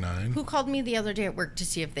 39. Who called me the other day at work to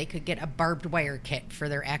see if they could get a barbed wire kit for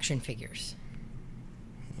their action figures?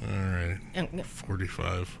 All right.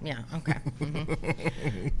 45. Yeah, okay.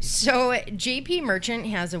 Mm-hmm. So JP Merchant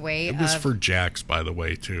has a way of... It was for Jax, by the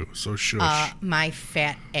way, too, so shush. My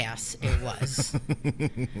fat ass, it was.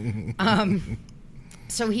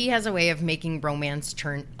 So he has a way of making romance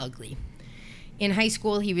turn ugly. In high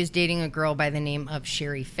school, he was dating a girl by the name of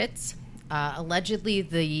Sherry Fitz. Allegedly,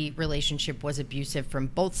 the relationship was abusive from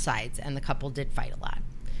both sides, and the couple did fight a lot.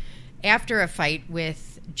 After a fight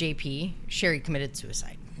with JP, Sherry committed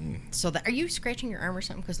suicide. So, are you scratching your arm or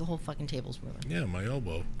something? Because the whole fucking table's moving. Yeah, my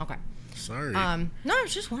elbow. Okay. Sorry. No, I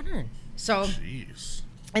was just wondering. So, jeez.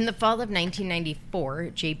 In the fall of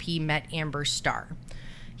 1994, JP met Amber Starr.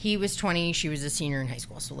 He was 20, she was a senior in high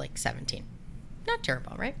school, so like 17. Not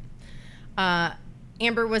terrible, right?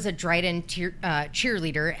 Amber was a Dryden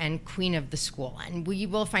cheerleader and queen of the school. And we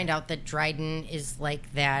will find out that Dryden is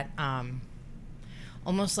like that,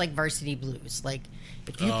 almost like Varsity Blues. Like,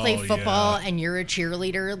 if you play football and you're a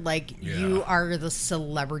cheerleader, like, you are the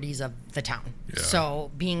celebrities of the town. Yeah. So,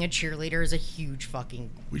 being a cheerleader is a huge fucking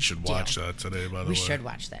We should watch that today, by the way. We should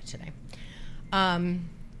watch that today. I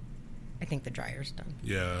think the dryer's done.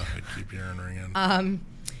 Yeah, I keep hearing ringing.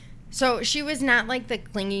 So she was not like the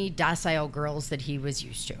clingy, docile girls that he was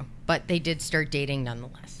used to, but they did start dating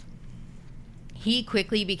nonetheless. He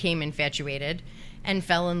quickly became infatuated and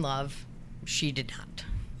fell in love. She did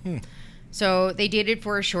not. So they dated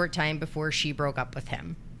for a short time before she broke up with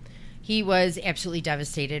him. He was absolutely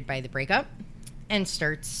devastated by the breakup and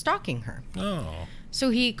starts stalking her. Oh.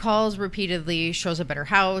 So he calls repeatedly, shows up at her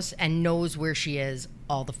house, and knows where she is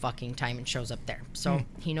all the fucking time and shows up there. So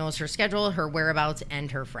he knows her schedule, her whereabouts, and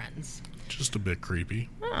her friends. Just a bit creepy.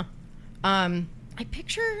 Huh. I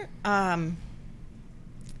picture... I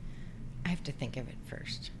have to think of it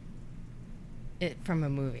first. It from a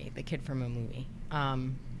movie. The kid from a movie.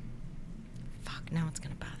 Fuck, now it's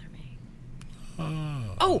going to bother me.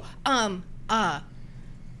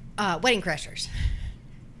 Wedding Crashers.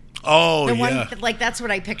 Oh, the one, like, that's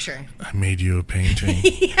what I picture. I made you a painting.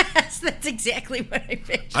 Yes, that's exactly what I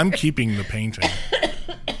picture. I'm keeping the painting.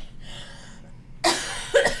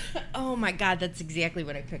 Oh, my God, that's exactly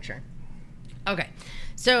what I picture. Okay,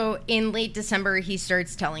 so in late December, he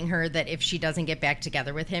starts telling her that if she doesn't get back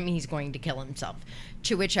together with him, he's going to kill himself.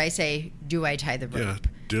 To which I say, do I tie the rope? Yeah,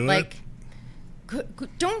 do it.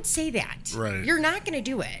 Don't say that. Right. You're not going to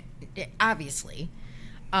do it, obviously.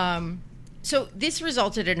 So this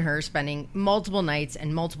resulted in her spending multiple nights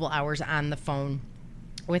and multiple hours on the phone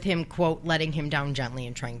with him, quote, letting him down gently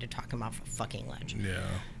and trying to talk him off a fucking ledge. Yeah.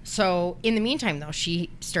 So in the meantime, though, she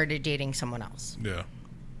started dating someone else. Yeah.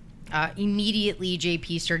 Immediately,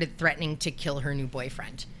 JP started threatening to kill her new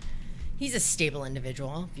boyfriend. He's a stable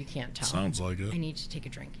individual, if you can't tell. Sounds like it. I need to take a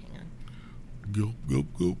drink. Hang on. Gulp, gulp,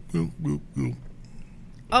 gulp, gulp, gulp, gulp.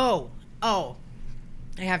 Oh.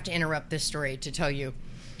 I have to interrupt this story to tell you.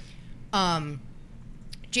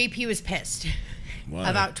 JP was pissed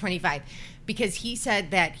about 25 because he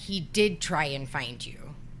said that he did try and find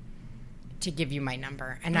you to give you my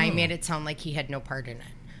number, and I made it sound like he had no part in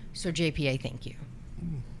it. So, JP, I thank you.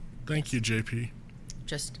 Thank you, JP.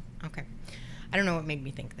 Just, okay. I don't know what made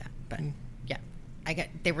me think that, but yeah.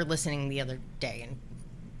 They were listening the other day, and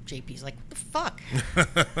JP's like, what the fuck?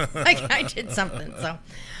 Like, I did something, so.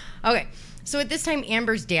 Okay. So at this time,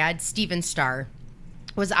 Amber's dad, Steven Starr,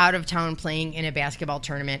 was out of town playing in a basketball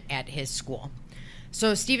tournament at his school.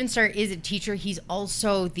 So Steven Starr is a teacher. He's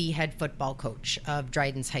also the head football coach of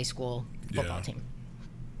Dryden's high school football team.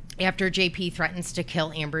 After JP threatens to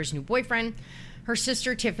kill Amber's new boyfriend, her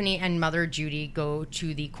sister Tiffany and mother Judy go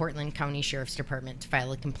to the Cortland County Sheriff's Department to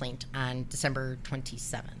file a complaint on December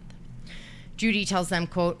 27th. Judy tells them,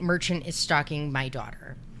 quote, "Merchant is stalking my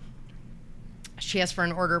daughter." She asks for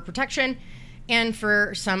an order of protection, and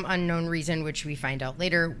for some unknown reason, which we find out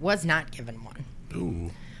later, was not given one.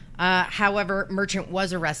 Ooh. However, Merchant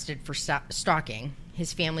was arrested for stalking.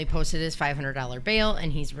 His family posted his $500 bail,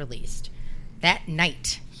 and he's released. That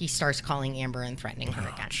night, he starts calling Amber and threatening her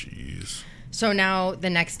again. Jeez. So now, the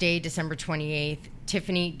next day, December 28th,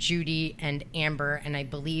 Tiffany, Judy, and Amber, and I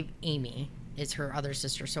believe Amy is her other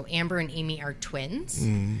sister. So Amber and Amy are twins.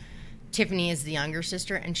 Mm. Tiffany is the younger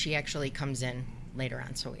sister, and she actually comes in later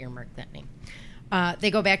on, so earmark that name.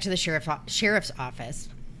 They go back to the sheriff's office.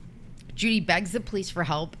 Judy begs the police for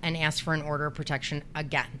help and asks for an order of protection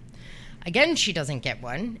again. Again, she doesn't get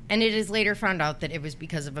one, and it is later found out that it was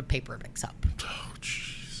because of a paper mix-up. Oh,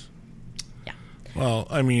 jeez. Yeah. Well,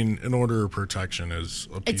 I mean, an order of protection is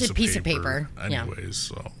a piece of paper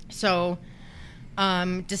anyways, yeah. So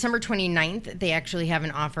December 29th, they actually have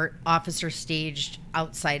an officer staged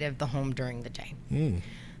outside of the home during the day. Mm.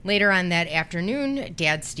 Later on that afternoon,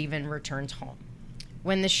 Dad Steven returns home.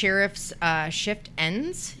 When the sheriff's shift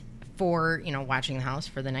ends for, watching the house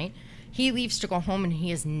for the night, he leaves to go home and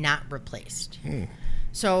he is not replaced. Mm.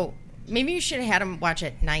 So maybe you should have had him watch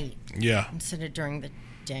at night. Yeah. Instead of during the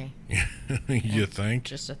day. You think?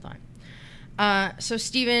 Just a thought. So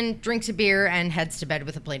Steven drinks a beer and heads to bed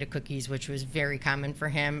with a plate of cookies, which was very common for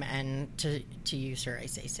him. And to you, sir, I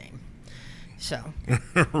say same. So,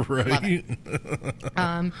 right.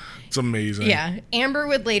 It's amazing. Yeah. Amber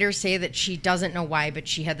would later say that she doesn't know why, but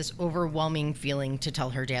she had this overwhelming feeling to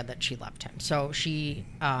tell her dad that she loved him. So she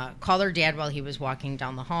called her dad while he was walking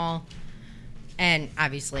down the hall and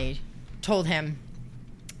obviously told him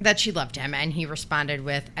that she loved him. And he responded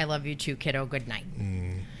with, "I love you too, kiddo. Good night."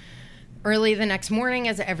 Mm. Early the next morning,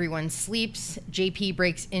 as everyone sleeps, JP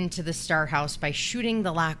breaks into the Starr house by shooting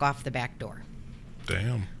the lock off the back door.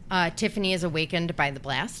 Damn. Tiffany is awakened by the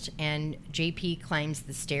blast, and JP climbs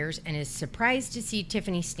the stairs and is surprised to see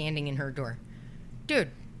Tiffany standing in her door. Dude,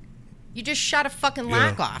 you just shot a fucking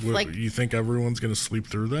lock off. Like, you think everyone's going to sleep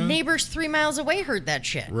through that? Neighbors 3 miles away heard that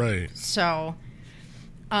shit. Right. So,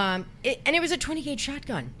 it was a 20-gauge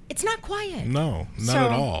shotgun. It's not quiet. No, not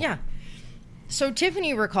at all. Yeah. So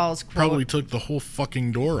Tiffany recalls, quote... Probably took the whole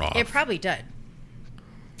fucking door off. It probably did.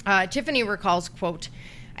 Tiffany recalls, quote...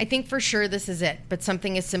 "I think for sure this is it, but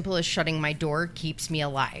something as simple as shutting my door keeps me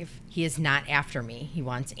alive. He is not after me. He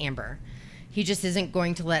wants Amber. He just isn't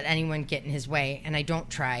going to let anyone get in his way, and I don't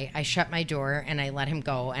try. I shut my door, and I let him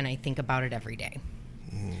go, and I think about it every day."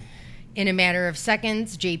 Mm. In a matter of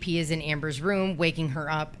seconds, JP is in Amber's room, waking her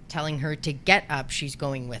up, telling her to get up. She's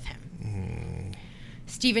going with him. Mm.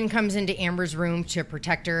 Steven comes into Amber's room to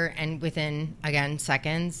protect her, and within, again,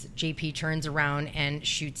 seconds, JP turns around and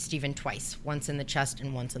shoots Steven twice, once in the chest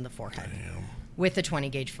and once in the forehead. Damn. With a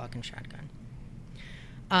 20-gauge fucking shotgun.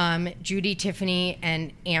 Judy, Tiffany,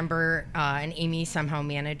 and Amber and Amy somehow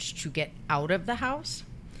manage to get out of the house.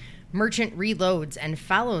 Merchant reloads and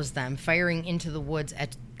follows them, firing into the woods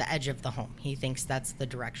at the edge of the home. He thinks that's the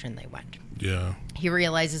direction they went. Yeah. He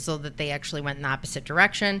realizes, though, that they actually went in the opposite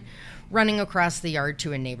direction, running across the yard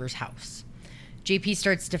to a neighbor's house. JP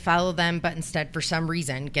starts to follow them, but instead, for some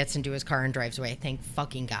reason, gets into his car and drives away. Thank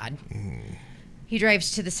fucking God. Mm. He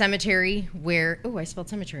drives to the cemetery where... Oh, I spelled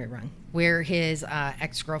cemetery wrong. Where his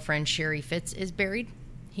ex-girlfriend, Sherry Fitz, is buried.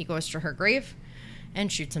 He goes to her grave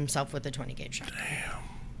and shoots himself with a 20-gauge shotgun. Damn.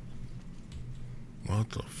 What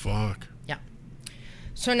the fuck? Yeah.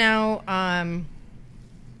 So now,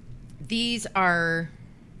 these are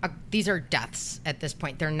deaths at this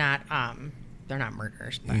point. They're not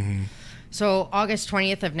murders. But. Mm-hmm. So August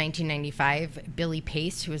 20th of 1995, Billy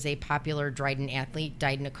Pace, who was a popular Dryden athlete,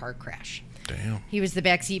 died in a car crash. Damn. He was the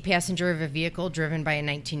backseat passenger of a vehicle driven by a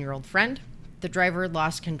 19-year-old friend. the driver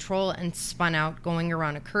lost control and spun out, going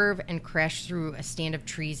around a curve and crashed through a stand of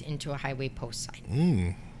trees into a highway post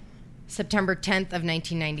sign. September 10th of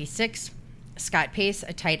 1996, Scott Pace,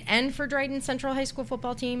 a tight end for Dryden Central High School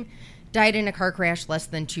football team, died in a car crash less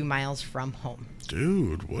than 2 miles from home.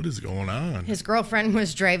 Dude, what is going on? His girlfriend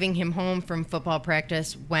was driving him home from football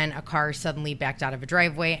practice when a car suddenly backed out of a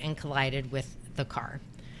driveway and collided with the car.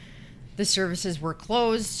 The services were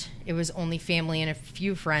closed. It was only family and a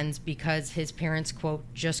few friends because his parents, quote,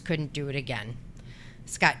 just couldn't do it again.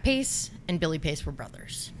 Scott Pace and Billy Pace were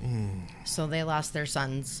brothers. So they lost their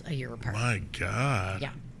sons a year apart. My God.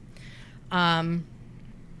 Yeah.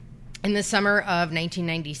 In the summer of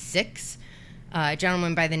 1996, a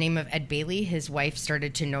gentleman by the name of Ed Bailey, his wife,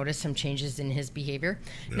 started to notice some changes in his behavior.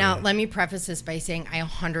 Yeah. Now, let me preface this by saying I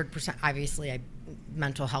 100%, obviously,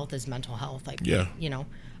 mental health is mental health. Yeah. You know,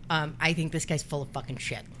 I think this guy's full of fucking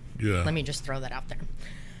shit. Yeah. Let me just throw that out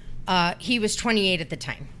there. He was 28 at the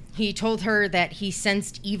time. He told her that he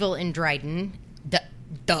sensed evil in Dryden.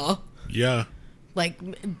 Duh. Yeah. Like,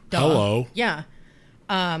 duh. Hello. Yeah.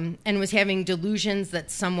 And was having delusions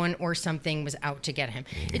that someone or something was out to get him.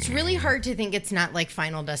 It's really hard to think it's not like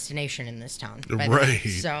Final Destination in this town. By the way. Right.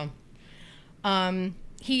 So,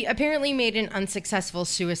 he apparently made an unsuccessful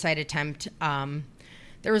suicide attempt.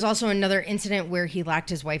 There was also another incident where he locked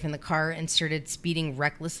his wife in the car and started speeding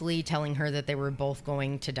recklessly, telling her that they were both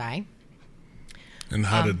going to die. And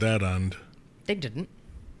how did that end? They didn't.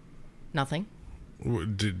 Nothing.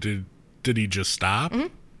 Did he just stop?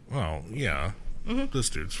 Well, yeah. This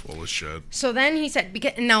dude's full of shit. So then he said,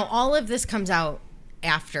 because now all of this comes out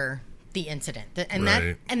after the incident. And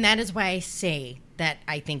Right. that is why I say that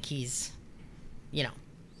I think he's,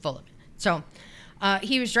 full of it. So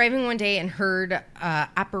he was driving one day and heard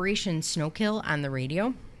Operation Snowkill on the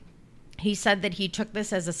radio. He said that he took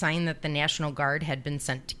this as a sign that the National Guard had been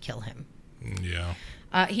sent to kill him. Yeah.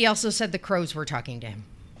 He also said the crows were talking to him.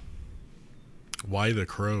 Why the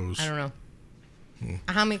crows? I don't know.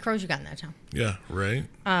 How many crows you got in that town? Yeah, right?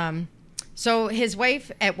 So his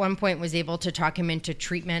wife at one point was able to talk him into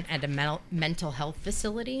treatment at a mental health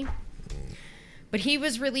facility. But he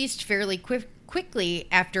was released fairly quickly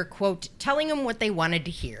after, quote, telling him what they wanted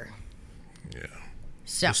to hear. Yeah.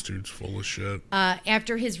 So This dude's full of shit.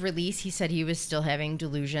 after his release, he said he was still having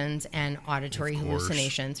delusions and auditory Of course.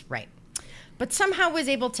 hallucinations. Right. But somehow was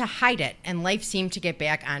able to hide it, and life seemed to get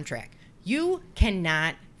back on track. You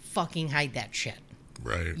cannot fucking hide that shit.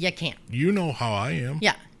 Right. You can't. You know how I am.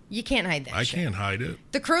 Yeah. You can't hide that I shit. can't hide it.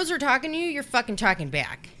 The crows are talking to you, you're fucking talking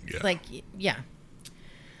back. Yeah. Like, yeah.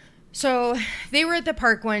 So they were at the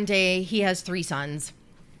park one day. He has 3 sons.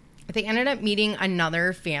 They ended up meeting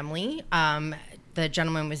another family. The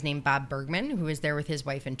gentleman was named Bob Bergman, who was there with his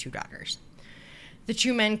wife and 2 daughters. The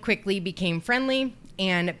 2 men quickly became friendly,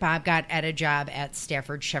 and Bob got Ed a job at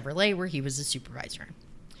Stafford Chevrolet, where he was a supervisor.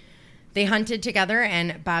 They hunted together,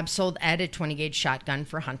 and Bob sold Ed a 20-gauge shotgun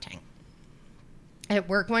for hunting. At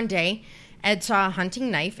work one day, Ed saw a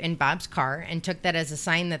hunting knife in Bob's car and took that as a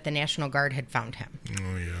sign that the National Guard had found him.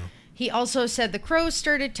 Oh, yeah. He also said the crows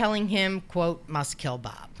started telling him, quote, must kill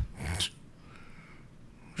Bob.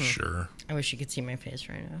 Sure. I wish you could see my face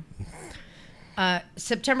right now.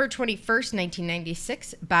 September 21st,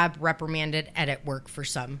 1996, Bob reprimanded Ed at work for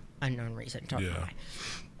some unknown reason. Don't know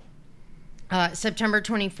why. September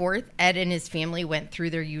 24th, Ed and his family went through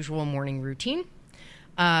their usual morning routine.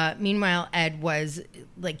 Meanwhile, Ed was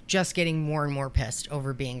just getting more and more pissed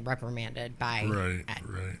over being reprimanded by Ed.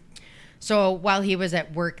 Right. So while he was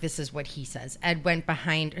at work, this is what he says. Ed went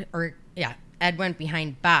behind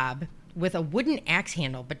Bob with a wooden axe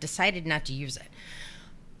handle, but decided not to use it.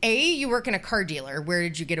 A, you work in a car dealer. Where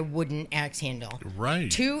did you get a wooden axe handle?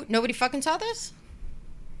 Right. 2, nobody fucking saw this?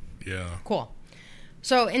 Yeah. Cool.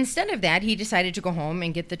 So instead of that, he decided to go home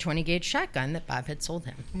and get the 20-gauge shotgun that Bob had sold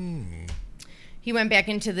him. He went back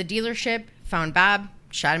into the dealership, found Bob,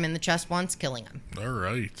 shot him in the chest once, killing him. All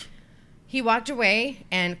right. He walked away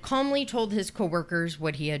and calmly told his coworkers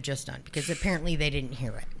what he had just done, because apparently they didn't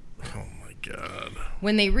hear it. Oh, my God.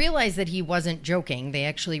 When they realized that he wasn't joking, they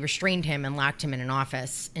actually restrained him and locked him in an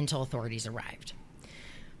office until authorities arrived.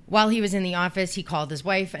 While he was in the office, he called his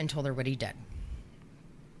wife and told her what he did.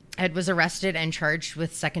 Ed was arrested and charged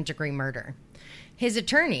with second-degree murder. His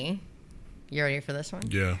attorney, you ready for this one?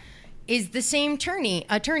 Yeah. Is the same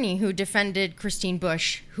attorney who defended Christine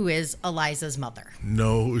Bush, who is Eliza's mother.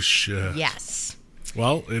 No shit. Yes.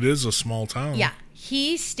 Well, it is a small town. Yeah.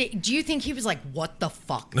 Do you think he was like, what the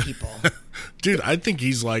fuck, people? Dude, I think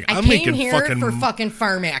he's like, I I'm came making here for fucking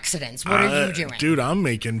farm accidents. What are you doing? Dude, I'm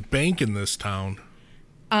making bank in this town.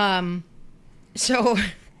 So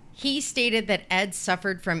He stated that Ed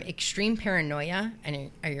suffered from extreme paranoia.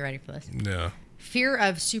 And are you ready for this? Yeah. Fear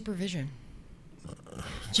of supervision.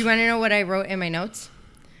 Do you want to know what I wrote in my notes?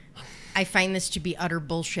 I find this to be utter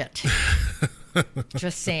bullshit.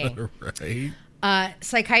 Just saying. Right.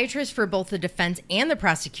 Psychiatrists for both the defense and the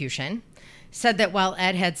prosecution said that while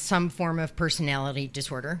Ed had some form of personality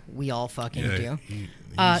disorder, we all fucking do.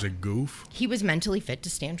 He's a goof. He was mentally fit to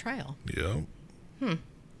stand trial. Yeah.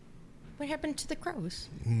 What happened to the crows?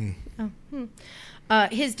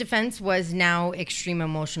 His defense was now extreme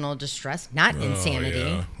emotional distress, not insanity.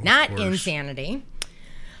 Yeah, not course. insanity.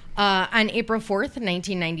 On April 4th,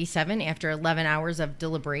 1997, after 11 hours of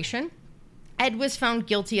deliberation, Ed was found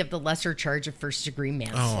guilty of the lesser charge of first-degree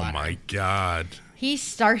manslaughter. Oh, my God.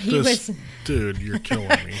 Dude, you're killing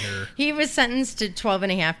me here. He was sentenced to 12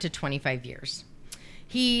 and a half to 25 years.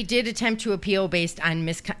 He did attempt to appeal based on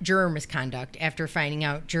juror misconduct after finding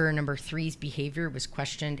out juror number 3's behavior was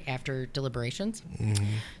questioned after deliberations. Mm-hmm.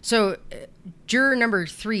 So juror number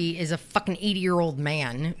 3 is a fucking 80-year-old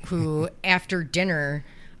man who, after dinner,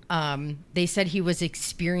 they said he was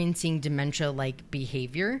experiencing dementia-like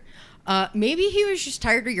behavior. Maybe he was just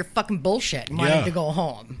tired of your fucking bullshit and wanted to go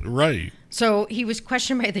home. Right. So he was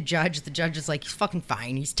questioned by the judge. The judge is like, he's fucking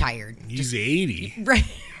fine. He's tired. He's 80. Right.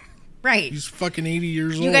 Right. He's fucking 80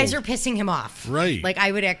 years old. You guys are pissing him off. Right. Like,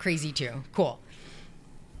 I would act crazy too. Cool.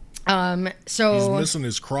 So he's missing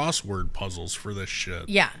his crossword puzzles for this shit.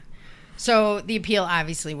 Yeah. So the appeal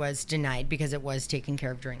obviously was denied because it was taken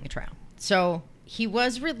care of during the trial. So he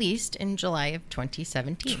was released in July of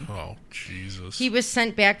 2017. Oh, Jesus. He was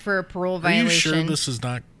sent back for a parole violation. Are you sure this is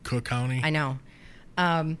not Cook County? I know.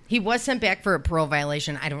 He was sent back for a parole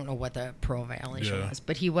violation. I don't know what the parole violation was,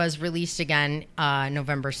 but he was released again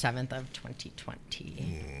November 7th of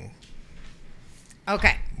 2020.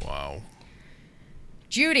 Okay. Wow.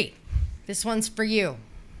 Judy, this one's for you.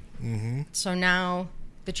 Mm-hmm. So now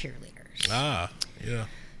the cheerleaders. Ah, yeah.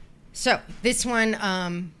 So this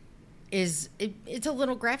one it's a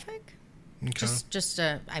little graphic. Okay.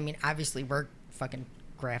 I mean, obviously we're fucking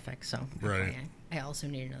graphic, so right. I also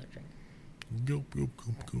need another drink. Go.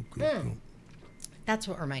 That's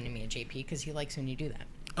what reminded me of JP because he likes when you do that.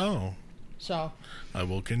 Oh. So I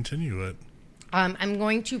will continue it. I'm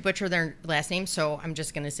going to butcher their last name, so I'm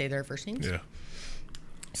just going to say their first names. Yeah.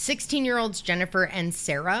 16-year-olds Jennifer and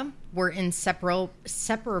Sarah were inseparable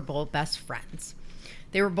best friends.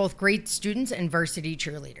 They were both great students and varsity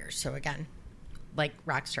cheerleaders. So again, like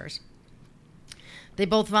rock stars. They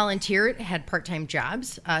both volunteered, had part-time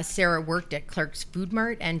jobs. Sarah worked at Clark's Food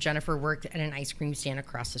Mart, and Jennifer worked at an ice cream stand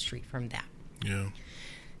across the street from that. Yeah.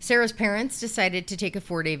 Sarah's parents decided to take a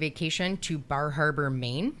 4-day vacation to Bar Harbor,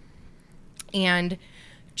 Maine. And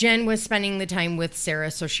Jen was spending the time with Sarah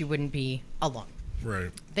so she wouldn't be alone.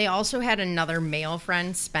 Right. They also had another male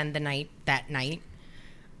friend spend the night that night,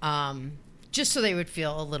 just so they would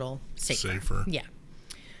feel a little safer. Yeah.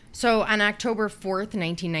 So on October 4th,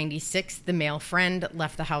 1996, the male friend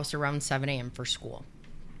left the house around 7 a.m. for school.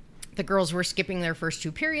 The girls were skipping their first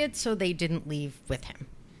 2 periods, so they didn't leave with him.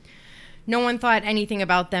 No one thought anything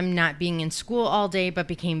about them not being in school all day, but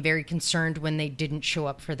became very concerned when they didn't show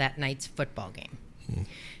up for that night's football game.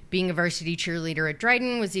 Being a varsity cheerleader at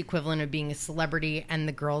Dryden was the equivalent of being a celebrity, and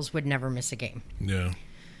the girls would never miss a game. Yeah.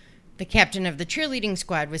 The captain of the cheerleading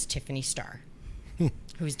squad was Tiffany Starr,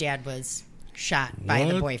 whose dad was shot by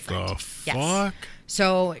the boyfriend. What the fuck?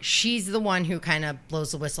 So she's the one who kind of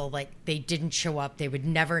blows the whistle, like they didn't show up. They would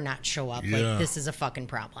never not show up. Yeah. Like, this is a fucking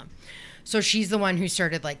problem. So she's the one who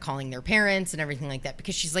started, like, calling their parents and everything like that,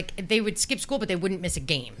 because she's like, they would skip school, but they wouldn't miss a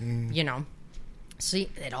game, you know? So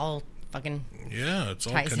it all fucking it's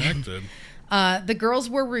all connected. The girls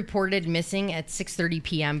were reported missing at 6:30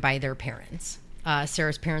 p.m. by their parents.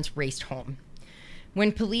 Sarah's parents raced home.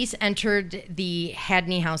 When police entered the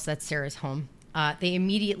Hadney house, that's Sarah's home, they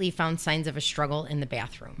immediately found signs of a struggle in the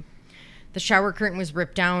bathroom. The shower curtain was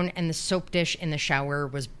ripped down, and the soap dish in the shower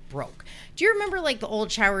was broke. Do you remember, like, the old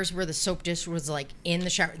showers where the soap dish was, like, in the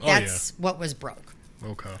shower? That's what was broke.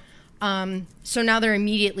 Okay. So now they're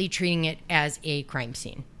immediately treating it as a crime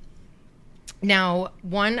scene. Now,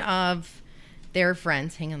 one of their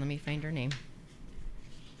friends, hang on, let me find her name.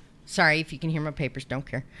 Sorry if you can hear my papers, don't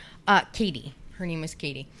care. Katie. Her name was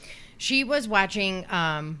Katie. She was watching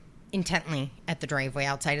intently at the driveway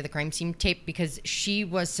outside of the crime scene tape because she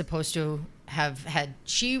was supposed to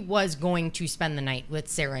she was going to spend the night with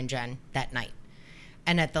Sarah and Jen that night.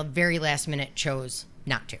 And at the very last minute chose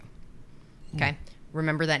not to. Okay?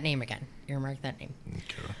 Remember that name again. Earmark that name.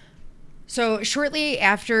 Okay. So shortly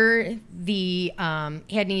after the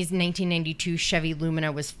Hadney's 1992 Chevy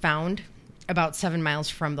Lumina was found about 7 miles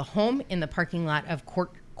from the home in the parking lot of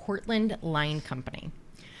Cortland Line Company.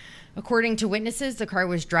 According to witnesses, the car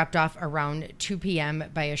was dropped off around 2 p.m.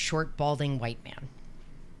 by a short, balding white man.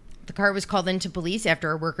 The car was called into police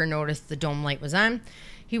after a worker noticed the dome light was on.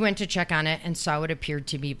 He went to check on it and saw what appeared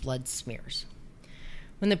to be blood smears.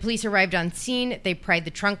 When the police arrived on scene, they pried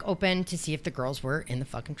the trunk open to see if the girls were in the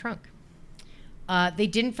fucking trunk. They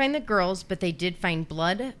didn't find the girls, but they did find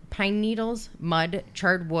blood, pine needles, mud,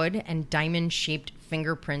 charred wood, and diamond-shaped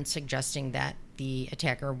fingerprints suggesting that the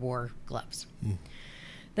attacker wore gloves.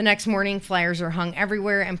 The next morning, flyers were hung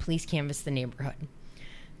everywhere and police canvassed the neighborhood.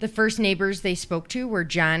 The first neighbors they spoke to were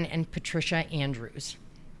John and Patricia Andrews.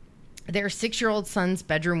 Their 6-year-old son's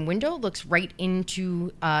bedroom window looks right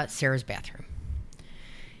into Sarah's bathroom.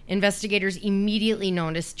 Investigators immediately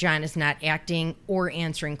noticed John is not acting or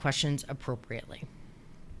answering questions appropriately.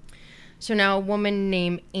 So now a woman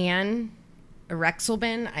named Anne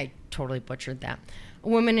Rexelbin, I totally butchered that, a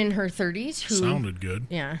woman in her 30s who... Sounded good.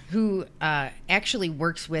 Yeah, who actually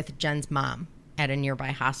works with Jen's mom at a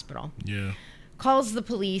nearby hospital. Yeah. Calls the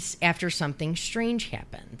police after something strange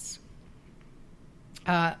happens.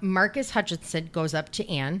 Marcus Hutchinson goes up to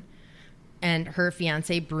Anne and her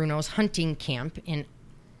fiance Bruno's hunting camp in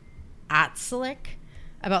Otselic,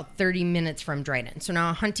 about 30 minutes from Dryden. So now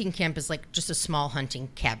a hunting camp is like just a small hunting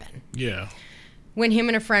cabin. Yeah. When him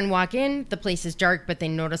and a friend walk in, the place is dark, but they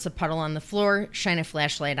notice a puddle on the floor, shine a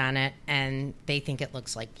flashlight on it, and they think it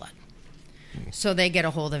looks like blood. So they get a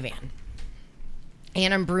hold of Anne.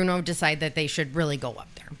 Anne and Bruno decide that they should really go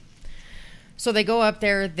up there. So they go up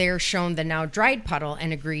there, they're shown the now dried puddle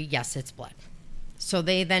and agree, yes, it's blood. So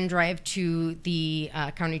they then drive to the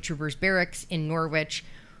county troopers barracks in Norwich,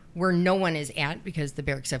 where no one is at because the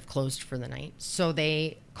barracks have closed for the night. So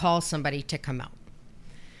they call somebody to come out.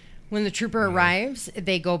 When the trooper arrives,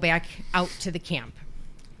 they go back out to the camp.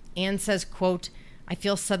 Anne says, quote, "I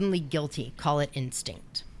feel suddenly guilty. Call it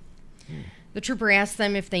instinct." The trooper asks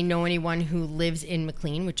them if they know anyone who lives in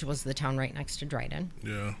McLean, which was the town right next to Dryden.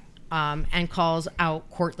 Yeah. And calls out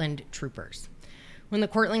Cortland troopers. When the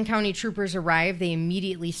Cortland County troopers arrive, they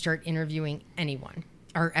immediately start interviewing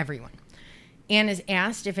everyone. Anne is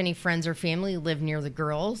asked if any friends or family live near the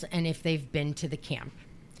girls and if they've been to the camp.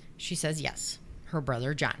 She says yes, her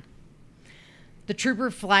brother John. The trooper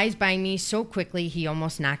flies by me so quickly he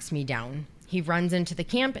almost knocks me down. He runs into the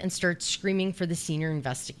camp and starts screaming for the senior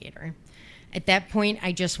investigator. At that point,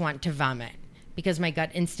 I just want to vomit because my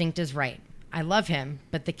gut instinct is right. I love him,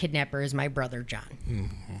 but the kidnapper is my brother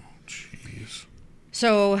John. Jeez.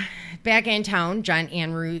 So back in town, John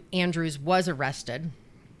Andrews was arrested.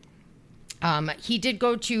 He did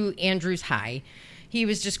go to Andrews High. He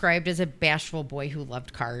was described as a bashful boy who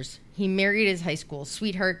loved cars. He married his high school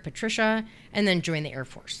sweetheart, Patricia, and then joined the Air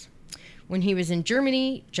Force. When he was in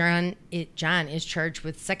Germany, John is charged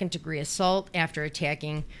with second-degree assault after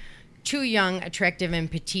attacking 2 young, attractive, and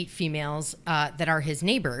petite females that are his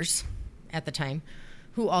neighbors at the time,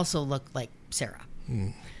 who also look like Sarah.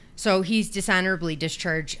 So he's dishonorably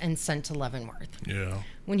discharged and sent to Leavenworth. Yeah.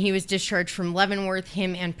 When he was discharged from Leavenworth,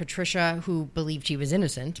 him and Patricia, who believed he was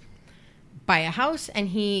innocent, buy a house, and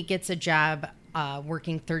he gets a job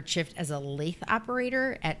working third shift as a lathe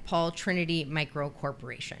operator at PAL Trinity Micro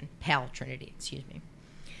Corporation. PAL Trinity, excuse me.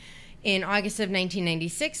 In August of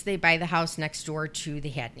 1996, they buy the house next door to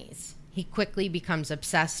the Hadneys. He quickly becomes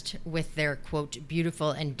obsessed with their, quote,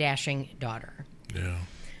 beautiful and dashing daughter. Yeah.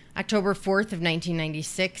 October 4th of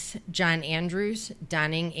 1996, John Andrews,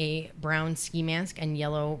 donning a brown ski mask and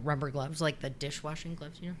yellow rubber gloves, like the dishwashing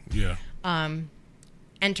gloves, you know? Yeah.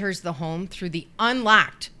 Enters the home through the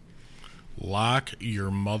unlocked... Lock your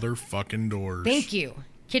motherfucking doors. Thank you.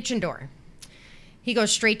 Kitchen door. He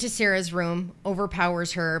goes straight to Sarah's room,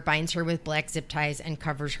 overpowers her, binds her with black zip ties, and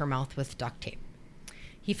covers her mouth with duct tape.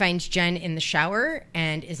 He finds Jen in the shower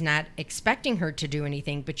and is not expecting her to do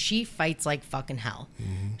anything, but she fights like fucking hell.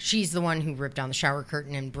 Mm-hmm. She's the one who ripped down the shower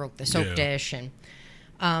curtain and broke the soap dish.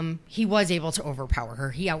 And he was able to overpower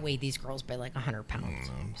her. He outweighed these girls by like 100 pounds.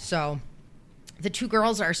 Mm-hmm. So the 2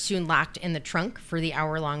 girls are soon locked in the trunk for the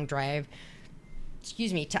hour-long drive, to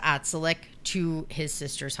Otselic to his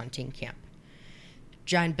sister's hunting camp.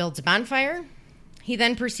 John builds a bonfire. He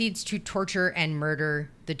then proceeds to torture and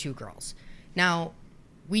murder the 2 girls. Now,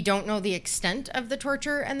 we don't know the extent of the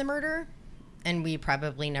torture and the murder, and we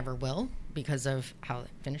probably never will because of how it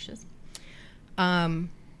finishes.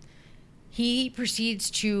 He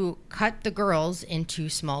proceeds to cut the girls into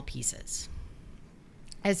small pieces.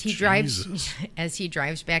 As he drives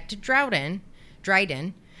back to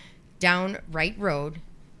Dryden, down Wright Road,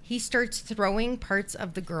 he starts throwing parts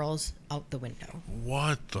of the girls out the window.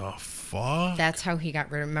 What the fuck? That's how he got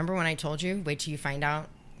rid of. Remember when I told you? Wait till you find out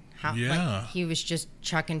How, Yeah. Like, he was just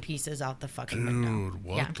chucking pieces out the fucking window. Dude,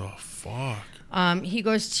 what Yeah. the fuck? He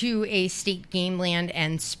goes to a state game land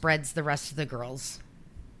and spreads the rest of the girls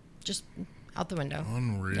just out the window.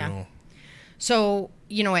 Unreal. Yeah. So,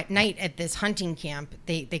 at night at this hunting camp,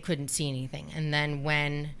 they couldn't see anything. And then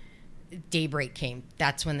when daybreak came,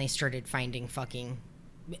 that's when they started finding fucking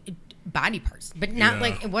body parts. But not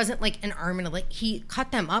like, it wasn't like an arm and a leg. He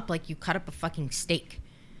cut them up like you cut up a fucking steak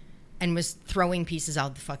and was throwing pieces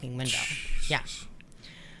out the fucking window. Jesus.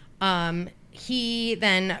 Yeah. He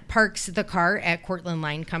then parks the car at Cortland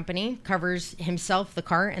Line Company, covers himself, the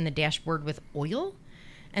car, and the dashboard with oil,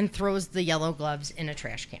 and throws the yellow gloves in a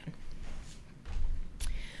trash can.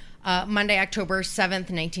 Monday, October 7th,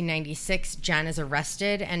 1996, John is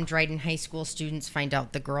arrested, and Dryden High School students find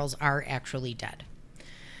out the girls are actually dead.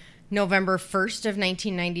 November 1st of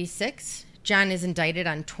 1996, John is indicted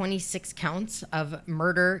on 26 counts of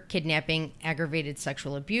murder, kidnapping, aggravated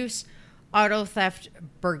sexual abuse, auto theft,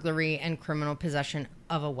 burglary, and criminal possession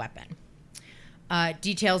of a weapon.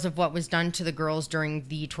 Details of what was done to the girls during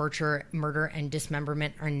the torture, murder, and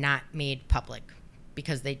dismemberment are not made public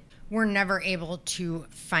because they were never able to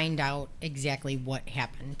find out exactly what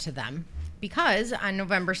happened to them. Because on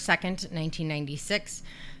November 2nd, 1996,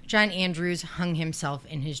 John Andrews hung himself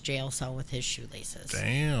in his jail cell with his shoelaces.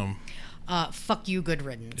 Damn. Fuck you, good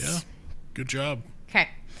riddance. Yeah. Good job. Okay.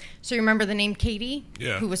 So you remember the name Katie?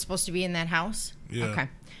 Yeah. Who was supposed to be in that house? Yeah. Okay.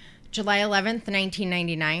 July 11th,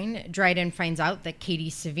 1999, Dryden finds out that Katie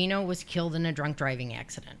Savino was killed in a drunk driving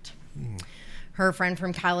accident. Her friend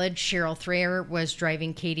from college, Cheryl Thayer, was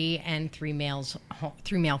driving Katie and three male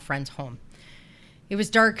friends home. It was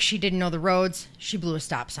dark. She didn't know the roads. She blew a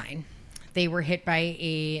stop sign. They were hit by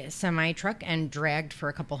a semi-truck and dragged for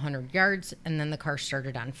a couple hundred yards, and then the car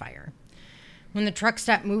started on fire. When the truck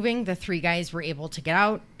stopped moving, the three guys were able to get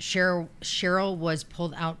out. Cheryl was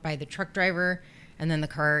pulled out by the truck driver, and then the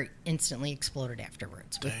car instantly exploded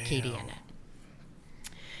afterwards with Katie in it.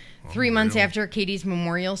 3 months after Katie's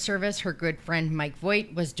memorial service, her good friend Mike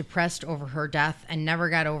Voigt was depressed over her death and never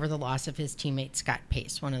got over the loss of his teammate Scott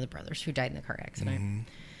Pace, one of the brothers who died in the car accident.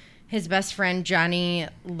 His best friend Johnny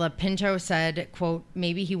LaPinto said, quote,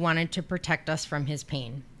 "Maybe he wanted to protect us from his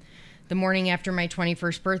pain. The morning after my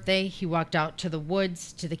 21st birthday, he walked out to the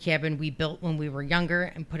woods to the cabin we built when we were younger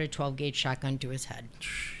and put a 12-gauge shotgun to his head."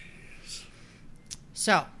 Jeez.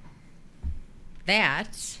 So,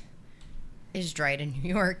 that is Dryden,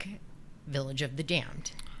 New York, Village of the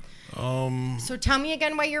Damned. So tell me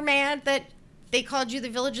again why you're mad that they called you the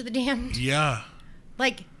Village of the Damned? Yeah.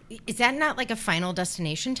 Like, is that not like a Final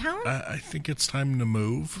Destination town? I think it's time to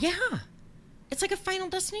move. Yeah. It's like a Final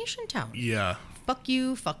Destination town. Yeah. Fuck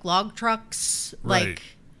you, fuck log trucks. Right. Like,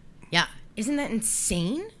 yeah. Isn't that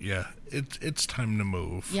insane? Yeah. It's time to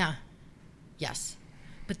move. Yeah. Yes.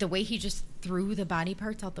 But the way he just threw the body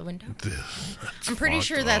parts out the window. I'm pretty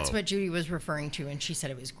sure that's what Judy was referring to, and she said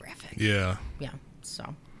it was graphic. Yeah. Yeah.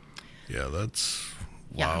 So. Yeah, that's...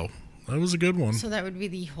 Yeah. Wow. That was a good one. So that would be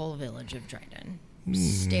the whole village of Dryden.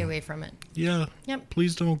 Stay away from it. Yeah. Yep.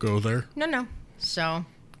 Please don't go there. No. So.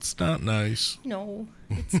 It's not nice. No,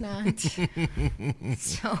 it's not.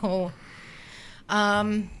 So,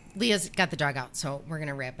 Leah's got the dog out, so we're going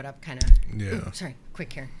to wrap it up kind of. Yeah. Sorry,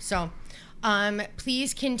 quick here. So,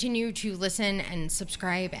 please continue to listen and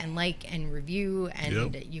subscribe and like and review,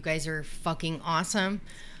 and you guys are fucking awesome.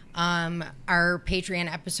 Our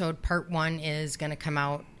Patreon episode part 1 is going to come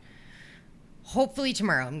out hopefully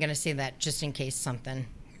tomorrow. I'm going to say that just in case something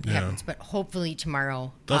happens, but hopefully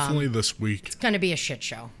tomorrow. Definitely this week. It's going to be a shit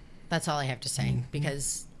show. That's all I have to say,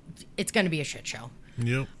 because it's going to be a shit show.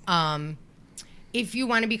 Yep. If you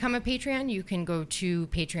want to become a Patreon, you can go to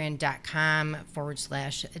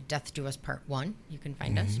patreon.com/Death Do Us Part 1. You can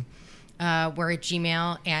find us. We're at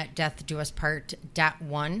Gmail at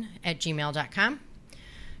deathdouspart.1@gmail.com.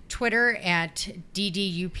 Twitter at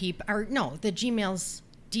DDUP, or no, the Gmail's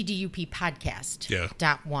DDUP podcast. Yeah.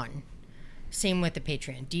 .1. Same with the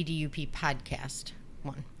Patreon, DDUP podcast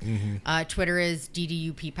 1. Twitter is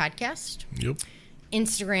DDUP podcast. Yep.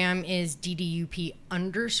 Instagram is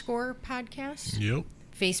DDUP_podcast. Yep.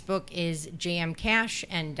 Facebook is JM Cash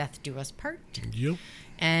and Death Do Us Part. Yep.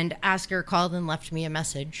 And Oscar called and left me a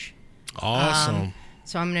message. Awesome.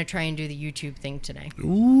 So I'm going to try and do the YouTube thing today.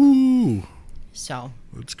 Ooh. So.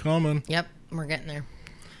 It's coming. Yep, we're getting there.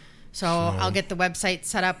 So I'll get the website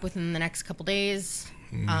set up within the next couple days,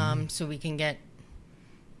 so we can get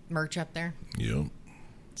merch up there. Yep.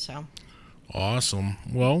 So. Awesome.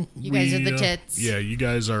 Well, you guys are the tits. Yeah, you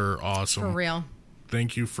guys are awesome. For real.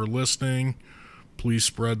 Thank you for listening. Please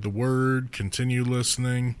spread the word. Continue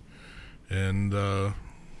listening. And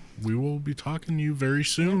we will be talking to you very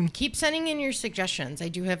soon. Keep sending in your suggestions. I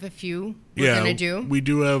do have a few we're going to do. We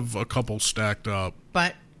do have a couple stacked up.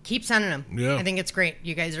 But keep sending them. Yeah. I think it's great.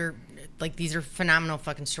 You guys are, these are phenomenal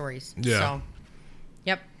fucking stories. Yeah. So,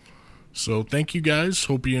 yep. So thank you guys.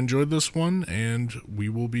 Hope you enjoyed this one, and we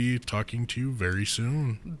will be talking to you very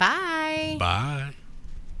soon. Bye. Bye.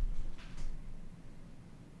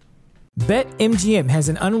 BetMGM has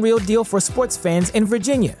an unreal deal for sports fans in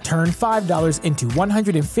Virginia. Turn $5 into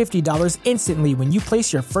 $150 instantly when you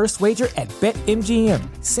place your first wager at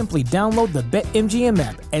BetMGM. Simply download the BetMGM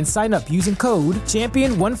app and sign up using code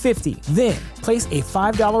Champion150. Then, place a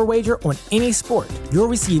 $5 wager on any sport. You'll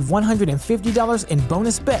receive $150 in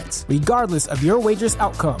bonus bets, regardless of your wager's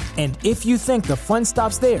outcome. And if you think the fun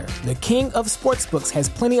stops there, the King of Sportsbooks has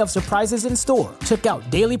plenty of surprises in store. Check out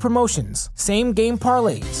daily promotions, same-game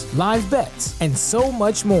parlays, live bets, and so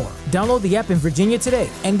much more. Download the app in Virginia today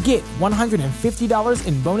and get $150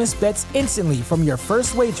 in bonus bets instantly from your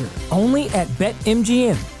first wager. Only at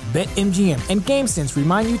BetMGM. BetMGM and GameSense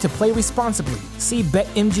remind you to play responsibly. See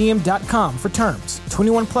BetMGM.com for terms.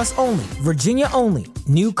 21 plus only. Virginia only.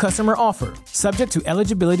 New customer offer. Subject to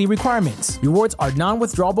eligibility requirements. Rewards are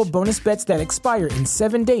non-withdrawable bonus bets that expire in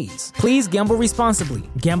 7 days. Please gamble responsibly.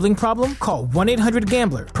 Gambling problem? Call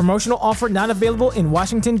 1-800-GAMBLER. Promotional offer not available in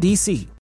Washington, D.C.